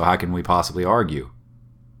objectively, so how can we possibly argue?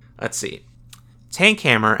 Let's see. Tank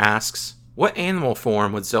Hammer asks, what animal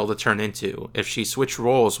form would Zelda turn into if she switched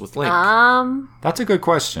roles with Link? That's a good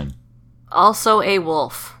question. Also a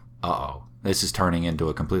wolf. Uh-oh. This is turning into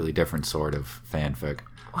a completely different sort of fanfic.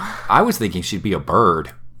 I was thinking she'd be a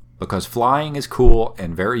bird, because flying is cool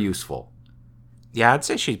and very useful. Yeah, I'd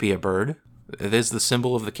say she'd be a bird. It is the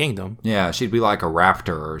symbol of the kingdom. Yeah, she'd be like a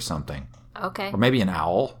raptor or something. Okay. Or maybe an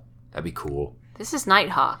owl. That'd be cool. This is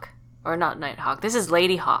Nighthawk. Or not Nighthawk. This is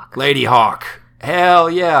Lady Hawk. Lady Hawk. Hell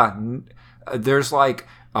yeah. There's like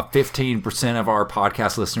a 15% of our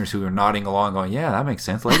podcast listeners who are nodding along going, yeah, that makes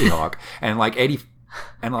sense, Lady Hawk. And like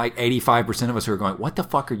 85% of us who are going, what the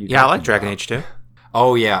fuck are you Yeah, I like talking Dragon about? Age 2.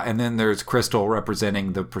 Oh, yeah. And then there's Crystal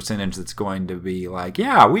representing the percentage that's going to be like,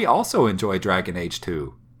 yeah, we also enjoy Dragon Age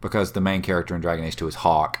 2. Because the main character in Dragon Age 2 is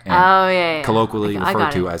Hawk. And colloquially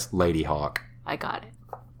referred to as Lady Hawk. I got it.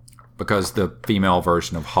 Because the female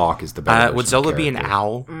version of Hawk is the better version Would Zelda of be an character.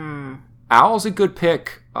 owl? Owl's a good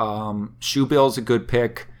pick. Shoebill's a good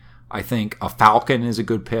pick. I think a falcon is a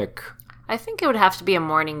good pick. I think it would have to be a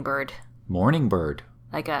morning bird. Morning bird.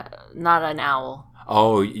 Not an owl.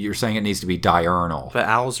 Oh, you're saying it needs to be diurnal. But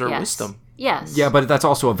owls are Yes. wisdom. Yes. Yeah, but that's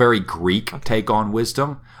also a very Greek take on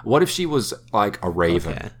wisdom. What if she was like a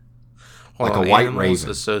raven? Okay. Like Hold a on, white animals raven.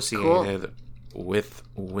 associated with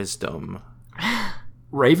wisdom.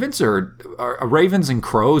 Ravens ravens and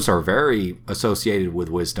crows are very associated with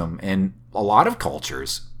wisdom in a lot of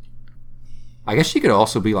cultures. I guess she could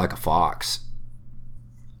also be like a fox.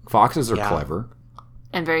 Foxes are Yeah. clever.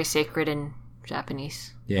 And very sacred in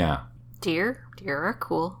Japanese. Yeah. Deer are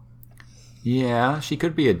cool. Yeah, she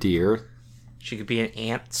could be a deer. She could be an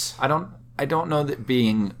ant. I don't know that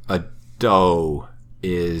being a doe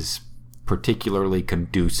is particularly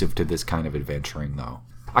conducive to this kind of adventuring, though.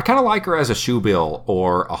 I kind of like her as a shoebill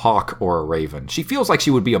or a hawk or a raven. She feels like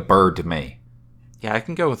she would be a bird to me. Yeah, I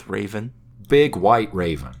can go with raven. Big white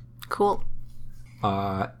raven. Cool.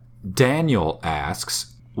 Daniel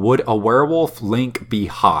asks, would a werewolf Link be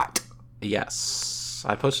hot? Yes.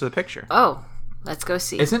 I posted the picture. Oh, let's go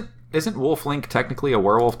see. Isn't Wolf Link technically a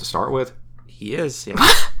werewolf to start with? He is, yeah.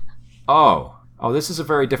 Oh, this is a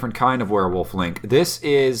very different kind of werewolf Link. This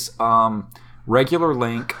is regular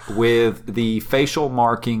Link with the facial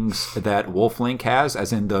markings that Wolf Link has,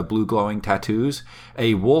 as in the blue glowing tattoos,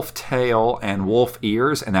 a wolf tail and wolf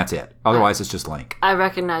ears, and that's it. Otherwise, it's just Link. I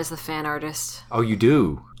recognize the fan artist. Oh, you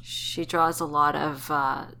do? She draws a lot of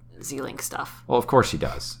Z-Link stuff. Well, of course she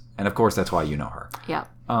does. And of course, that's why you know her. Yeah.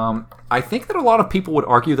 I think that a lot of people would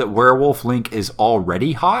argue that Werewolf Link is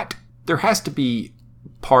already hot. There has to be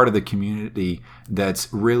part of the community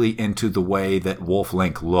that's really into the way that Wolf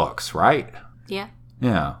Link looks, right? Yeah.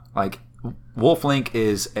 Yeah. Like, Wolf Link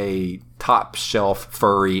is a top shelf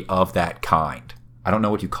furry of that kind. I don't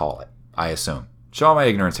know what you call it, I assume. Show my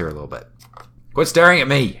ignorance here a little bit. Quit staring at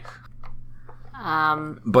me!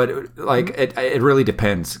 But like it really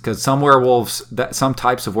depends, because some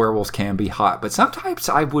types of werewolves can be hot, but some types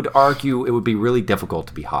I would argue it would be really difficult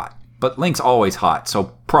to be hot. But Link's always hot,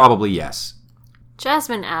 so probably yes.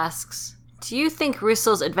 Jasmine asks, do you think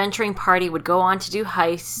Russel's adventuring party would go on to do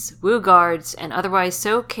heists, woo guards, and otherwise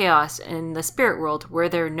sow chaos in the spirit world were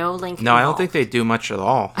there no Link No, I don't involved? think they do much at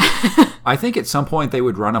all. I think at some point they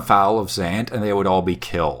would run afoul of Zant and they would all be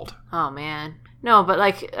killed. Oh, man. No, but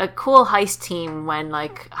like a cool heist team when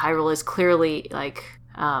like Hyrule is clearly like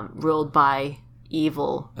ruled by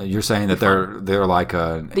evil. You're saying that they're like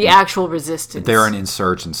The actual resistance. they're an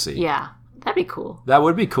insurgency. Yeah, that'd be cool. That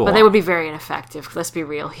would be cool. But they would be very ineffective. Let's be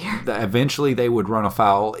real here. Eventually they would run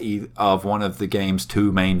afoul of one of the game's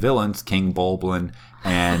two main villains, King Bulblin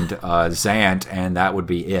and Zant, and that would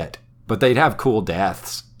be it. But they'd have cool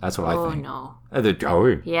deaths. That's what I think. No.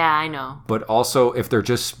 Yeah, I know. But also, if they're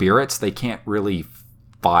just spirits, they can't really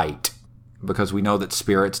fight, because we know that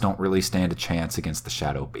spirits don't really stand a chance against the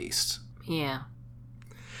shadow beasts. Yeah.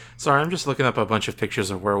 Sorry, I'm just looking up a bunch of pictures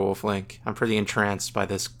of Werewolf Link. I'm pretty entranced by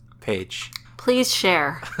this page. Please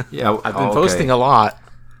share. Yeah, I've been posting a lot.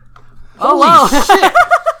 Oh,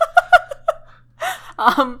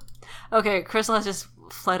 wow. Okay, Crystal has just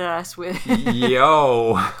flooded us with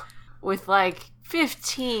Yo. with like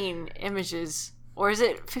 15 images. Or is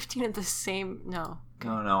it 15 of the same? No.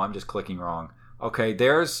 No, I'm just clicking wrong. Okay,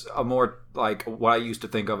 there's a more, like, what I used to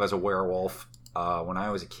think of as a werewolf when I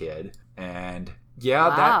was a kid. And, yeah,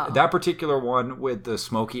 Wow. that particular one with the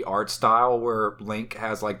smoky art style where Link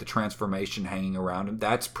has, like, the transformation hanging around him,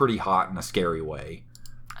 that's pretty hot in a scary way.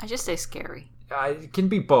 I just say scary. It can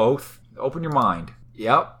be both. Open your mind.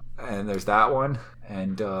 Yep. And there's that one.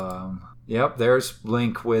 And, yep, there's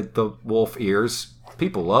Link with the wolf ears.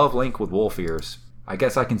 People love Link with wolf ears. I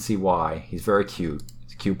guess I can see why. He's very cute.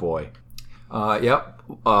 He's a cute boy. Yep.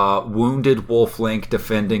 Wounded Wolf Link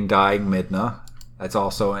defending dying Midna. That's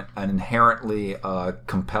also an inherently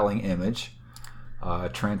compelling image.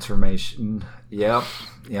 Transformation. Yep.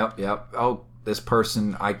 Oh, this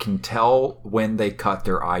person, I can tell when they cut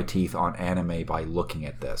their eye teeth on anime by looking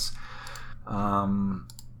at this. And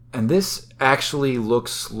this actually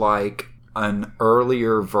looks like an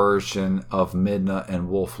earlier version of Midna and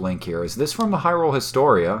Wolf Link here. Is this from the Hyrule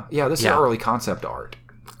Historia? Yeah, this is early concept art.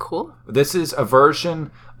 Cool. This is a version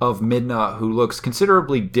of Midna who looks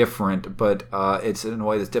considerably different, but it's in a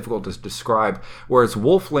way that's difficult to describe. Whereas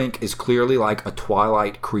Wolf Link is clearly like a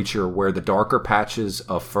Twilight creature where the darker patches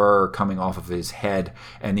of fur coming off of his head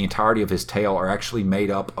and the entirety of his tail are actually made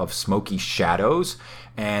up of smoky shadows,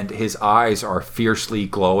 and his eyes are fiercely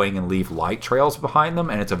glowing and leave light trails behind them,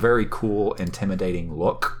 and it's a very cool, intimidating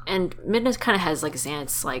look. And Midna kind of has like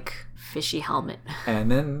Xant's like fishy helmet.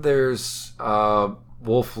 And then there's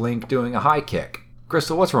Wolf Link doing a high kick.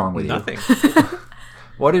 Crystal, what's wrong with you? Nothing.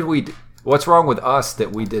 What did we do? What's wrong with us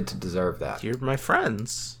that we did to deserve that? You're my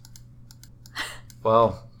friends.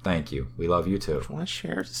 Well, Thank you. We love you too. I want to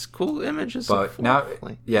share cool images. But now,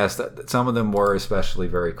 yes, some of them were especially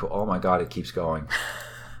very cool. Oh my god, it keeps going.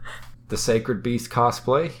 The Sacred Beast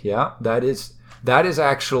cosplay, yeah, that is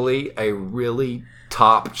actually a really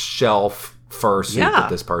top shelf fursuit that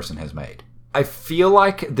this person has made. I feel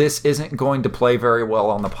like this isn't going to play very well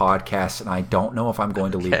on the podcast, and I don't know if I'm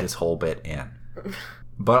going to leave this whole bit in.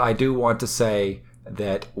 But I do want to say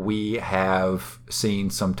that we have seen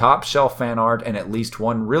some top shelf fan art and at least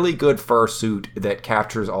one really good fursuit that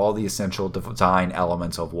captures all the essential design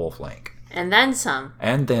elements of Wolf Link. And then some.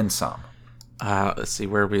 Let's see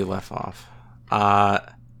where we left off.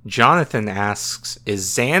 Jonathan asks, is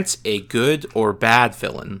Zant a good or bad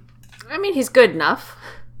villain? I mean, he's good enough.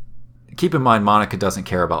 Keep in mind, Monica doesn't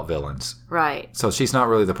care about villains. Right. So she's not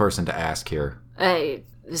really the person to ask here.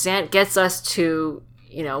 Zant gets us to,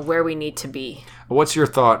 where we need to be. What's your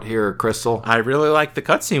thought here, Crystal? I really like the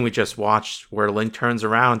cutscene we just watched where Link turns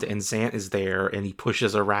around and Zant is there and he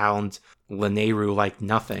pushes around Lanayru like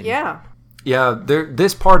nothing. Yeah. Yeah,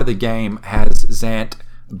 this part of the game has Zant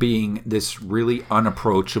being this really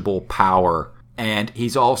unapproachable power, and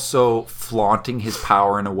he's also flaunting his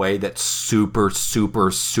power in a way that's super, super,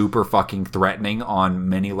 super fucking threatening on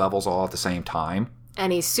many levels all at the same time.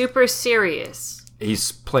 And he's super serious.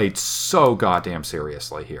 He's played so goddamn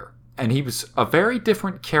seriously here. And he was a very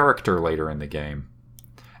different character later in the game.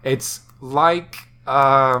 It's like,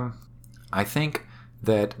 I think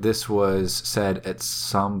that this was said at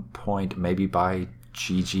some point, maybe by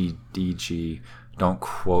GGDG. Don't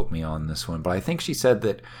quote me on this one, but I think she said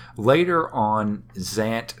that later on,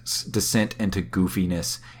 Zant's descent into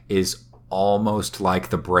goofiness is almost like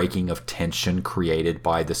the breaking of tension created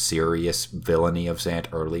by the serious villainy of Zant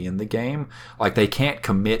early in the game. Like, they can't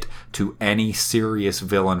commit to any serious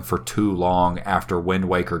villain for too long after Wind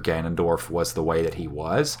Waker Ganondorf was the way that he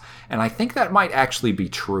was. And I think that might actually be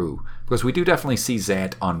true, because we do definitely see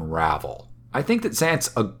Zant unravel. I think that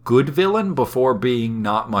Zant's a good villain before being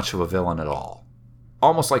not much of a villain at all.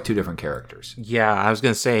 Almost like two different characters. Yeah, I was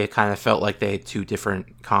going to say it kind of felt like they had two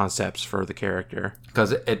different concepts for the character.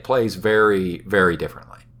 Because it plays very, very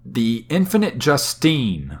differently. The Infinite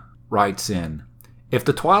Justine writes in, if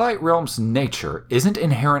the Twilight Realm's nature isn't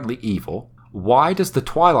inherently evil, why does the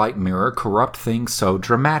Twilight Mirror corrupt things so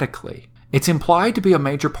dramatically? It's implied to be a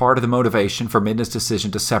major part of the motivation for Midna's decision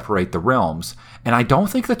to separate the realms, and I don't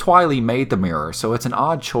think the Twilight made the mirror, so it's an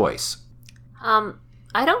odd choice.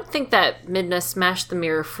 I don't think that Midna smashed the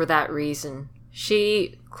mirror for that reason.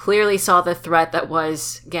 She clearly saw the threat that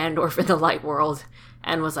was Ganondorf in the Light World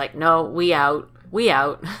and was like, no, we out.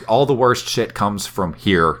 All the worst shit comes from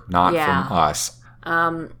here, not from us.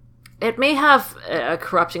 It may have a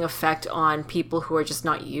corrupting effect on people who are just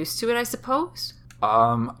not used to it, I suppose.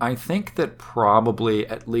 I think that probably,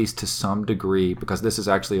 at least to some degree, because this is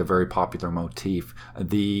actually a very popular motif,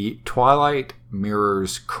 the Twilight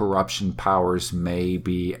Mirror's corruption powers may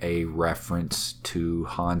be a reference to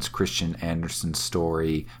Hans Christian Andersen's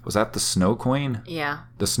story. Was that The Snow Queen? Yeah.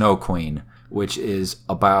 The Snow Queen, which is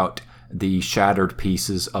about the shattered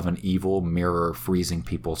pieces of an evil mirror freezing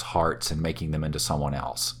people's hearts and making them into someone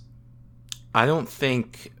else. I don't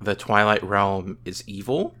think the Twilight Realm is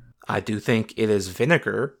evil. I do think it is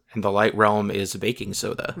vinegar, and the Light Realm is baking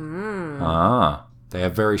soda. They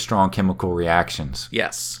have very strong chemical reactions.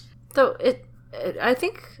 Yes. So I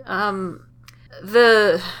think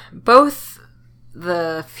both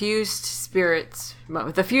the fused spirits,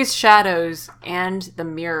 the fused shadows, and the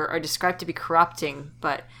mirror are described to be corrupting,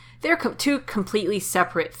 but they're two completely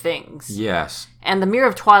separate things. Yes. And the Mirror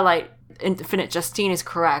of Twilight, Infinite Justine, is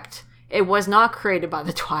correct. It was not created by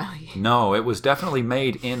the Twilight. No, it was definitely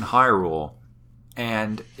made in Hyrule.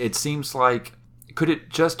 And it seems like, could it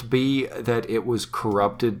just be that it was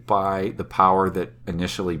corrupted by the power that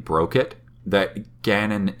initially broke it? That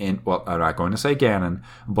Ganon, I'm not going to say Ganon,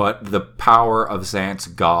 but the power of Zant's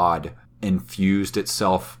god infused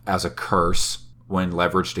itself as a curse when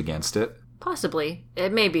leveraged against it? Possibly.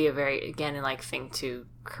 It may be a very Ganon-like thing to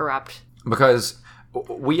corrupt. Because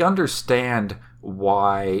we understand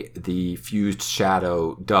why the fused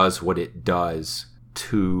shadow does what it does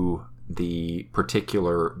to the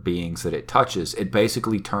particular beings that it touches. It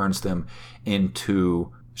basically turns them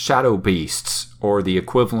into shadow beasts, or the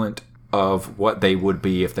equivalent of what they would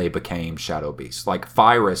be if they became shadow beasts. Like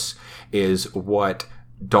Pyrus is what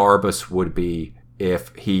Darbus would be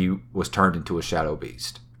if he was turned into a shadow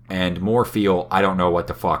beast. And Morpheal, I don't know what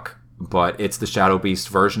the fuck, but it's the shadow beast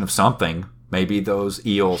version of something. Maybe those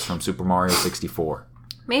eels from Super Mario 64.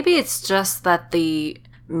 Maybe it's just that the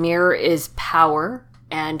mirror is power,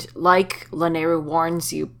 and like Lanayru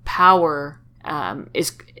warns you, power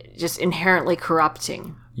is just inherently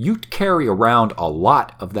corrupting. you carry around a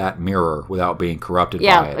lot of that mirror without being corrupted by it.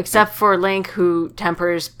 Yeah, except for Link, who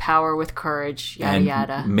tempers power with courage, yada and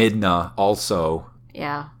yada. Midna also.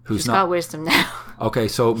 Yeah, Who's she's not- got wisdom now. Okay,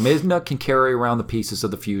 so Midna can carry around the pieces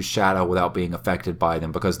of the fused shadow without being affected by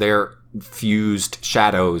them because they're fused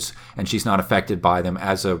shadows, and she's not affected by them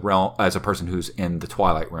as a person who's in the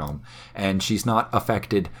Twilight realm. And she's not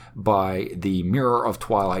affected by the Mirror of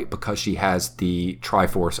Twilight because she has the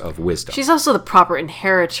Triforce of Wisdom. She's also the proper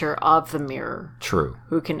inheritor of the mirror, True.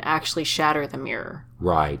 who can actually shatter the mirror.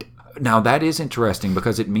 Right. Now, that is interesting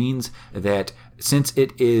because it means that since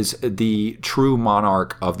it is the true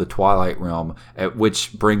monarch of the Twilight Realm,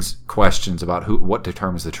 which brings questions about what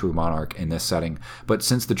determines the true monarch in this setting, but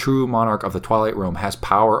since the true monarch of the Twilight Realm has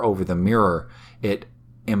power over the mirror, it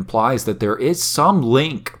implies that there is some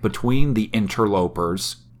link between the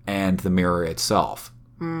interlopers and the mirror itself.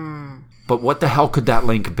 But what the hell could that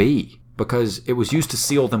link be? Because it was used to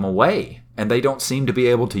seal them away, and they don't seem to be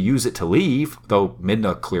able to use it to leave, though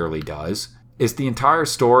Midna clearly does. Is the entire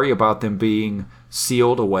story about them being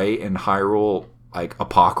sealed away in Hyrule, like,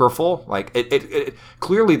 apocryphal? Like, it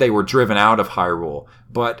clearly they were driven out of Hyrule,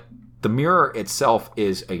 but the mirror itself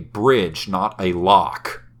is a bridge, not a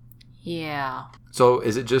lock. Yeah. So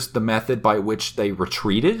is it just the method by which they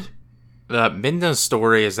retreated? Midna's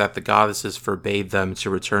story is that the goddesses forbade them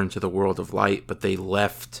to return to the world of light, but they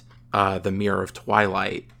left the Mirror of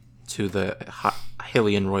Twilight to the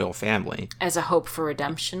Hylian royal family. As a hope for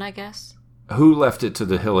redemption, I guess. Who left it to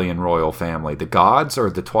the Hylian royal family? The gods or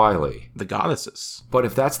the Twilight? The goddesses. But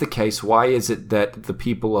if that's the case, why is it that the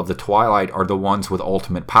people of the Twilight are the ones with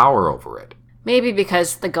ultimate power over it? Maybe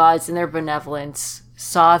because the gods in their benevolence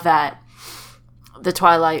saw that the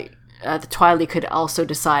Twilight could also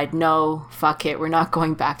decide, no, fuck it, we're not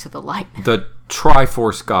going back to the light. The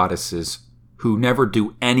Triforce goddesses who never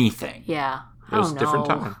do anything. Yeah. It was a different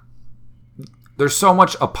time. There's so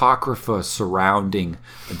much apocrypha surrounding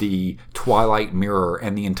the Twilight Mirror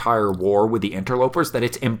and the entire war with the interlopers that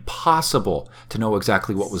it's impossible to know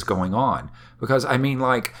exactly what was going on. Because, I mean,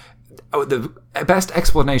 like, the best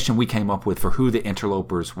explanation we came up with for who the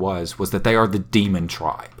interlopers was that they are the demon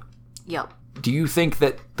tribe. Yep. Do you think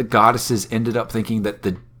that the goddesses ended up thinking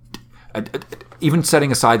that even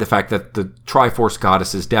setting aside the fact that the Triforce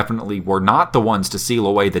goddesses definitely were not the ones to seal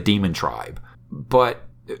away the demon tribe, but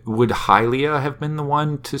would Hylia have been the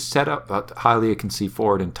one to set up? Hylia can see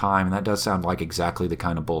forward in time, and that does sound like exactly the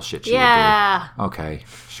kind of bullshit she would do. Okay,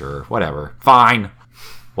 sure, whatever. Fine.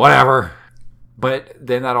 Whatever. But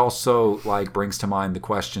then that also, like, brings to mind the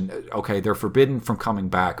question, okay, they're forbidden from coming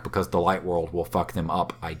back because the light world will fuck them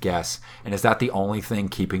up, I guess. And is that the only thing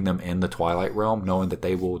keeping them in the Twilight Realm, knowing that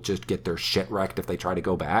they will just get their shit wrecked if they try to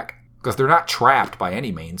go back? Because they're not trapped by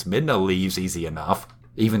any means. Midna leaves easy enough,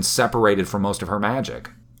 even separated from most of her magic.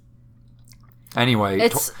 Anyway,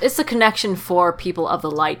 it's a connection for people of the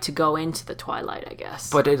light to go into the Twilight, I guess.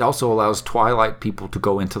 but it also allows Twilight people to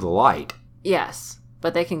go into the light. Yes,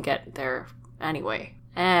 but they can get there anyway.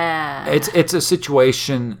 It's a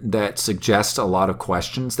situation that suggests a lot of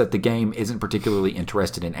questions that the game isn't particularly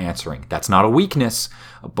interested in answering. That's not a weakness,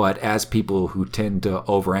 but as people who tend to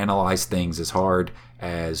overanalyze things as hard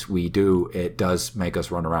as we do, it does make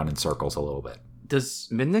us run around in circles a little bit. Does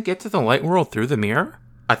Midna get to the light world through the mirror?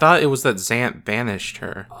 I thought it was that Zant banished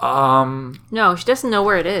her. No, she doesn't know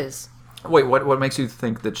where it is. Wait, what makes you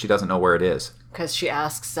think that she doesn't know where it is? Because she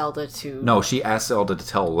asks Zelda to... No, she asked Zelda to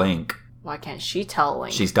tell Link. Why can't she tell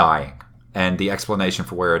Link? She's dying. And the explanation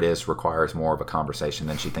for where it is requires more of a conversation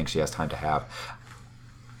than she thinks she has time to have.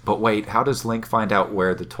 But wait, how does Link find out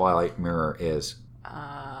where the Twilight Mirror is?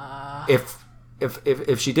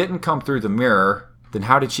 If she didn't come through the mirror, then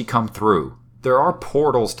how did she come through? There are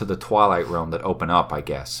portals to the Twilight Realm that open up, I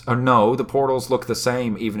guess. Or no, the portals look the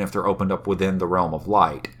same even if they're opened up within the Realm of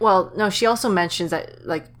Light. Well, no, she also mentions that,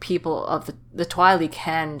 like, people of the Twilight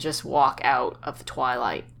can just walk out of the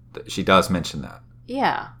Twilight. She does mention that.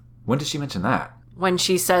 Yeah. When did she mention that? When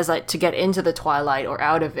she says, like, to get into the Twilight or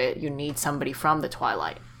out of it, you need somebody from the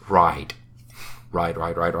Twilight. Right.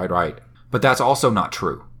 But that's also not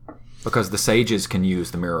true. Because the sages can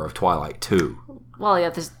use the Mirror of Twilight, too. Well,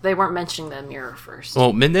 yeah, they weren't mentioning the mirror first.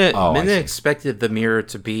 Well, Midna expected the mirror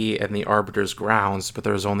to be in the Arbiter's grounds, but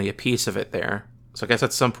there was only a piece of it there. So I guess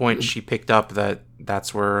at some point she picked up that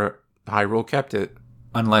that's where Hyrule kept it.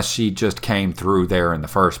 Unless she just came through there in the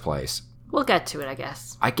first place. We'll get to it, I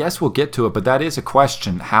guess. I guess we'll get to it, but that is a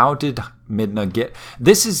question. How did Midna get...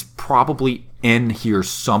 This is probably in here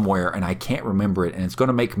somewhere, and I can't remember it, and it's going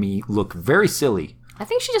to make me look very silly. I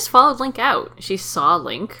think she just followed Link out. She saw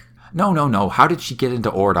Link. No. How did she get into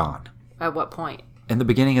Ordon? At what point? in the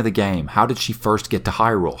beginning of the game? How did she first get to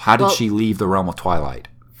Hyrule? How did she leave the Realm of Twilight?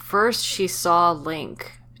 First, she saw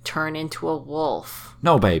Link turn into a wolf.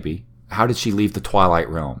 No, baby. How did she leave the Twilight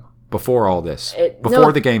Realm? Before all this.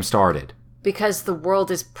 Before the game started. Because the world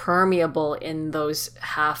is permeable in those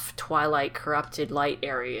half Twilight corrupted light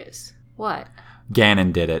areas. What?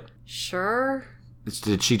 Ganon did it. Sure.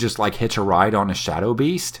 Did she just hitch a ride on a shadow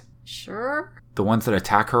beast? Sure. The ones that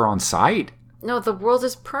attack her on sight? No, the world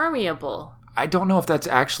is permeable. I don't know if that's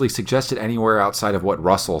actually suggested anywhere outside of what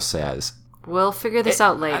Russell says. We'll figure this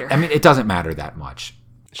out later. I mean, it doesn't matter that much.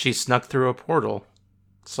 She snuck through a portal,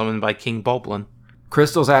 summoned by King Bulblin.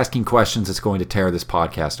 Crystal's asking questions that's going to tear this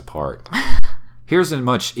podcast apart. Here's a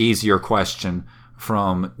much easier question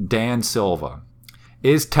from Dan Silva.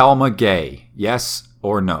 Is Telma gay? Yes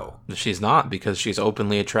or no? She's not, because she's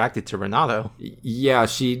openly attracted to Renato. Yeah,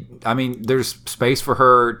 there's space for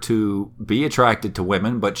her to be attracted to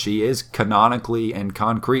women, but she is canonically and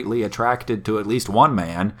concretely attracted to at least one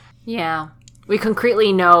man. Yeah. We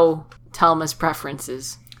concretely know Telma's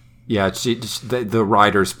preferences. Yeah, the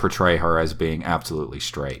writers portray her as being absolutely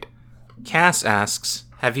straight. Cass asks,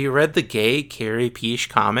 have you read the gay Carrie Peach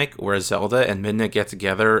comic where Zelda and Midna get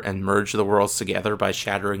together and merge the worlds together by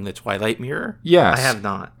shattering the Twilight Mirror? Yes. I have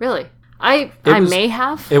not. Really? I may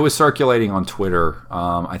have. It was circulating on Twitter.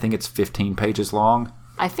 I think it's 15 pages long.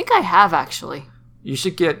 I think I have, actually. You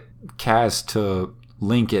should get Cass to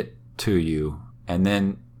link it to you and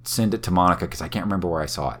then send it to Monica, because I can't remember where I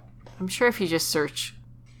saw it. I'm sure if you just search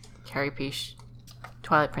Carrie Peach,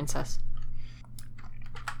 Twilight Princess.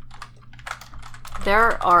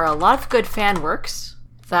 There are a lot of good fan works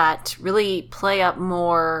that really play up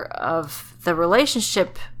more of the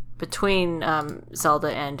relationship between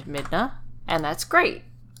Zelda and Midna, and that's great.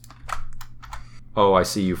 Oh, I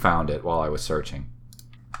see you found it while I was searching.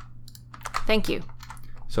 Thank you.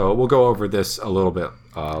 So we'll go over this a little bit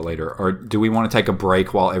later. Or do we want to take a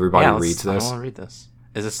break while everybody reads this? I want to read this.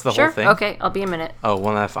 Is this the Sure. whole thing? Okay, I'll be a minute. Oh,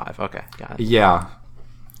 1 out of 5. Okay, got it. Yeah.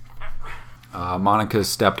 Monica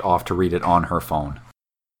stepped off to read it on her phone.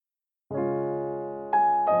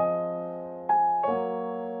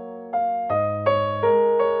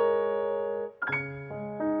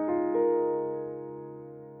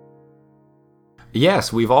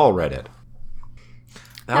 Yes, we've all read it.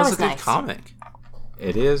 That was a good nice. comic.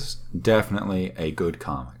 It is definitely a good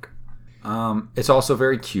comic. It's also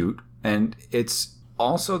very cute, and it's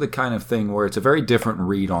also the kind of thing where it's a very different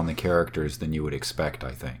read on the characters than you would expect,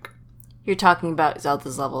 I think. You're talking about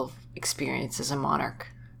Zelda's level of experience as a monarch.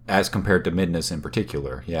 As compared to Midna's in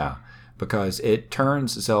particular, yeah. Because it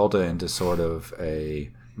turns Zelda into sort of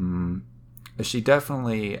a... she's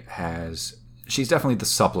definitely the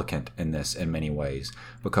supplicant in this in many ways,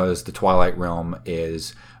 because the Twilight Realm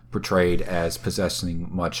is portrayed as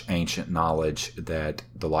possessing much ancient knowledge that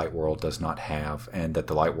the Light World does not have, and that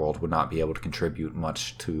the Light World would not be able to contribute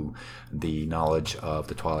much to the knowledge of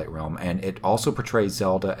the Twilight Realm. And it also portrays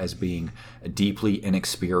Zelda as being deeply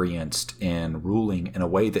inexperienced in ruling in a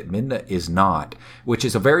way that Midna is not, which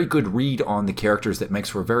is a very good read on the characters that makes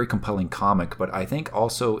for a very compelling comic, but I think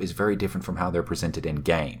also is very different from how they're presented in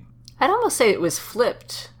game. I'd almost say it was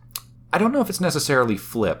flipped. I don't know if it's necessarily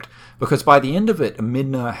flipped, because by the end of it,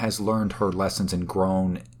 Midna has learned her lessons and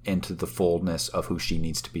grown into the fullness of who she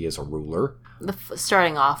needs to be as a ruler. The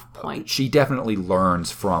starting off point. She definitely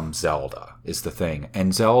learns from Zelda, is the thing.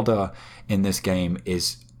 And Zelda in this game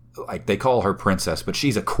is, they call her princess, but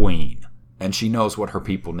she's a queen. And she knows what her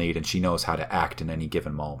people need, and she knows how to act in any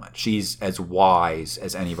given moment. She's as wise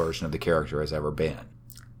as any version of the character has ever been.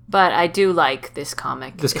 But I do like this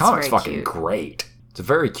comic. This comic's fucking great. It's a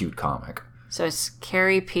very cute comic. So it's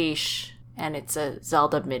Carrie Peach, and it's a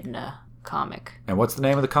Zelda Midna comic. And what's the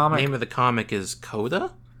name of the comic? The name of the comic is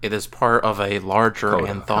Coda. It is part of a larger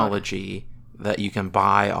anthology that you can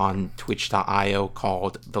buy on Twitch.io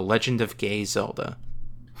called The Legend of Gay Zelda.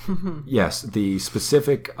 Yes, the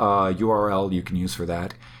specific URL you can use for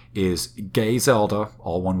that is Gay Zelda,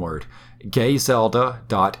 all one word,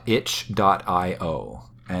 gayzelda.itch.io.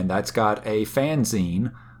 And that's got a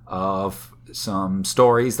fanzine of some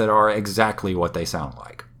stories that are exactly what they sound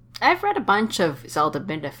like. I've read a bunch of Zelda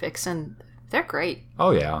Midna and they're great.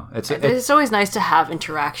 Oh, yeah. It's always nice to have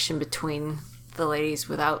interaction between the ladies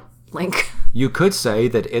without Link. You could say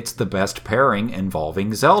that it's the best pairing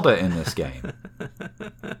involving Zelda in this game.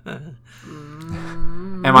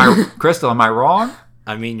 Crystal, am I wrong?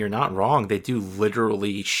 I mean, you're not wrong. They do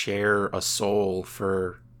literally share a soul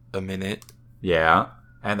for a minute. Yeah.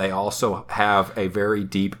 And they also have a very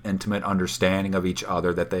deep, intimate understanding of each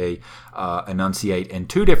other that they enunciate in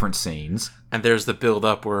 2 different scenes. And there's the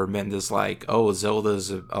build-up where Midna's like, oh,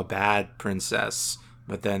 Zelda's a bad princess.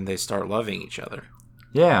 But then they start loving each other.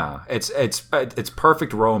 Yeah, it's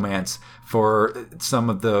perfect romance for some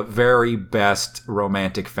of the very best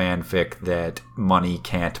romantic fanfic that money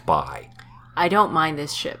can't buy. I don't mind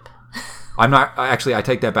this ship. I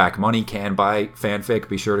take that back. Money can buy fanfic.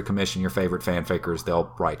 Be sure to commission your favorite fanfickers.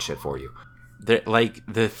 They'll write shit for you.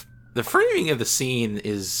 The framing of the scene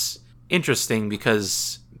is interesting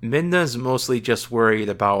because Midna's mostly just worried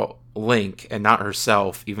about Link and not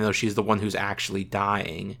herself, even though she's the one who's actually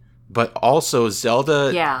dying. But also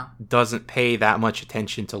Zelda doesn't pay that much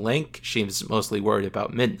attention to Link. She's mostly worried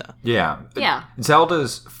about Midna. Yeah.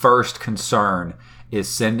 Zelda's first concern is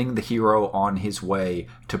sending the hero on his way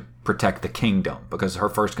to protect the kingdom, because her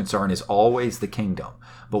first concern is always the kingdom.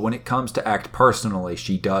 But when it comes to act personally,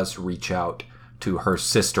 she does reach out to her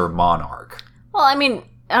sister monarch. Well, I mean,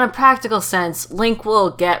 in a practical sense, Link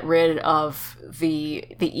will get rid of the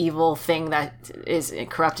evil thing that is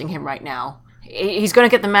corrupting him right now. He's going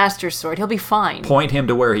to get the Master Sword. He'll be fine. Point him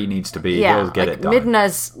to where he needs to be. He'll get it done.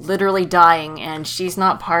 Midna's literally dying, and she's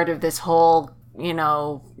not part of this whole,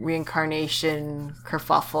 reincarnation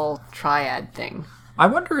kerfuffle triad thing. I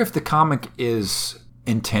wonder if the comic is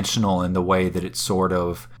intentional in the way that it sort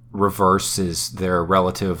of reverses their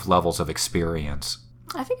relative levels of experience.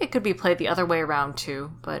 I think it could be played the other way around,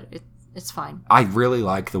 too, but it's fine. I really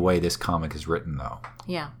like the way this comic is written, though.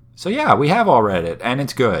 Yeah. So yeah, we have all read it, and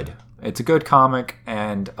it's good. It's a good comic,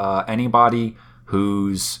 and anybody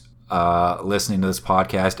who's listening to this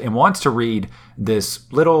podcast and wants to read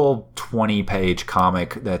this little 20-page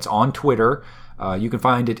comic that's on Twitter, you can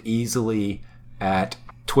find it easily at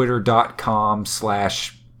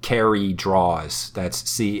twitter.com/CareyDraws. That's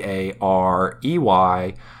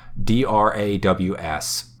CareyDraws.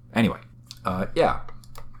 Anyway,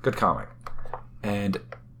 good comic. And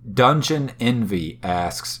Dungeon Envy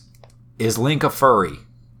asks, is Link a furry?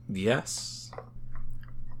 Yes.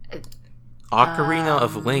 Ocarina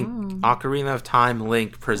of Time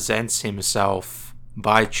Link presents himself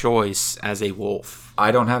by choice as a wolf.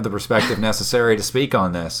 I don't have the perspective necessary to speak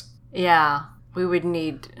on this. Yeah, we would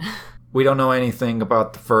need... We don't know anything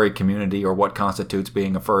about the furry community or what constitutes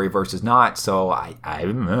being a furry versus not, so I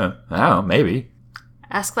don't know, maybe.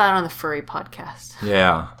 Ask that on the furry podcast.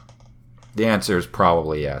 Yeah. The answer is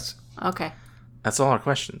probably yes. Okay. That's all our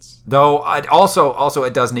questions. Though, also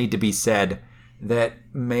it does need to be said that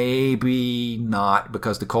maybe not,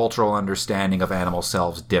 because the cultural understanding of animal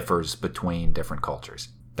selves differs between different cultures.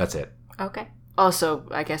 That's it. Okay. Also,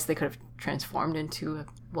 I guess they could have transformed into a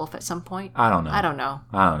wolf at some point. I don't know.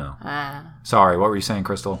 Sorry, what were you saying,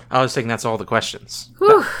 Crystal? I was saying that's all the questions.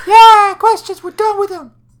 Yeah, questions. We're done with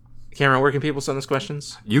them. Cameron, where can people send us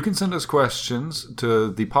questions? You can send us questions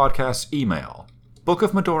to the podcast email,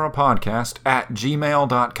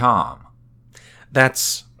 bookofmedorapodcast@gmail.com.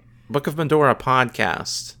 That's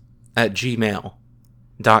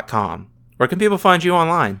bookofmedorapodcast@gmail.com. Where can people find you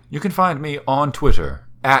online? You can find me on Twitter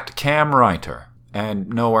 @CamWriter and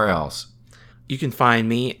nowhere else. You can find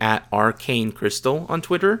me at Arcane Crystal on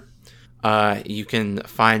Twitter. You can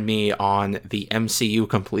find me on the MCU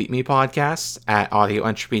Complete Me podcast at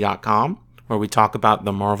audioentropy.com, where we talk about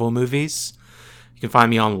the Marvel movies. You can find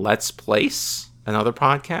me on Let's Place, another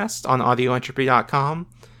podcast on audioentropy.com,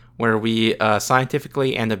 where we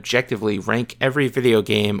scientifically and objectively rank every video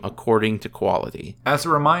game according to quality. As a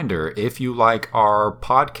reminder, if you like our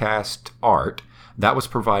podcast art, that was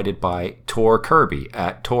provided by Tor Kirby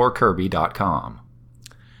at torkirby.com.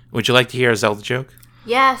 Would you like to hear a Zelda joke?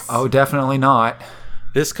 Yes. Oh, definitely not.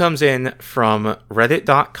 This comes in from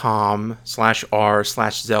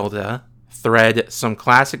reddit.com/r/Zelda thread, some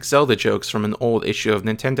classic Zelda jokes from an old issue of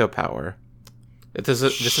Nintendo Power. This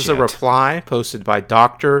is a reply posted by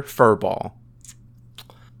Dr. Furball.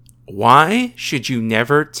 Why should you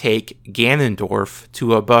never take Ganondorf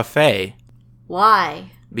to a buffet?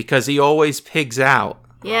 Why? Because he always pigs out.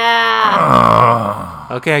 Yeah.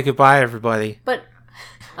 Okay, goodbye, everybody. But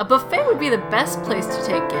a buffet would be the best place to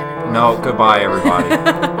take Ganondorf. No, goodbye, everybody.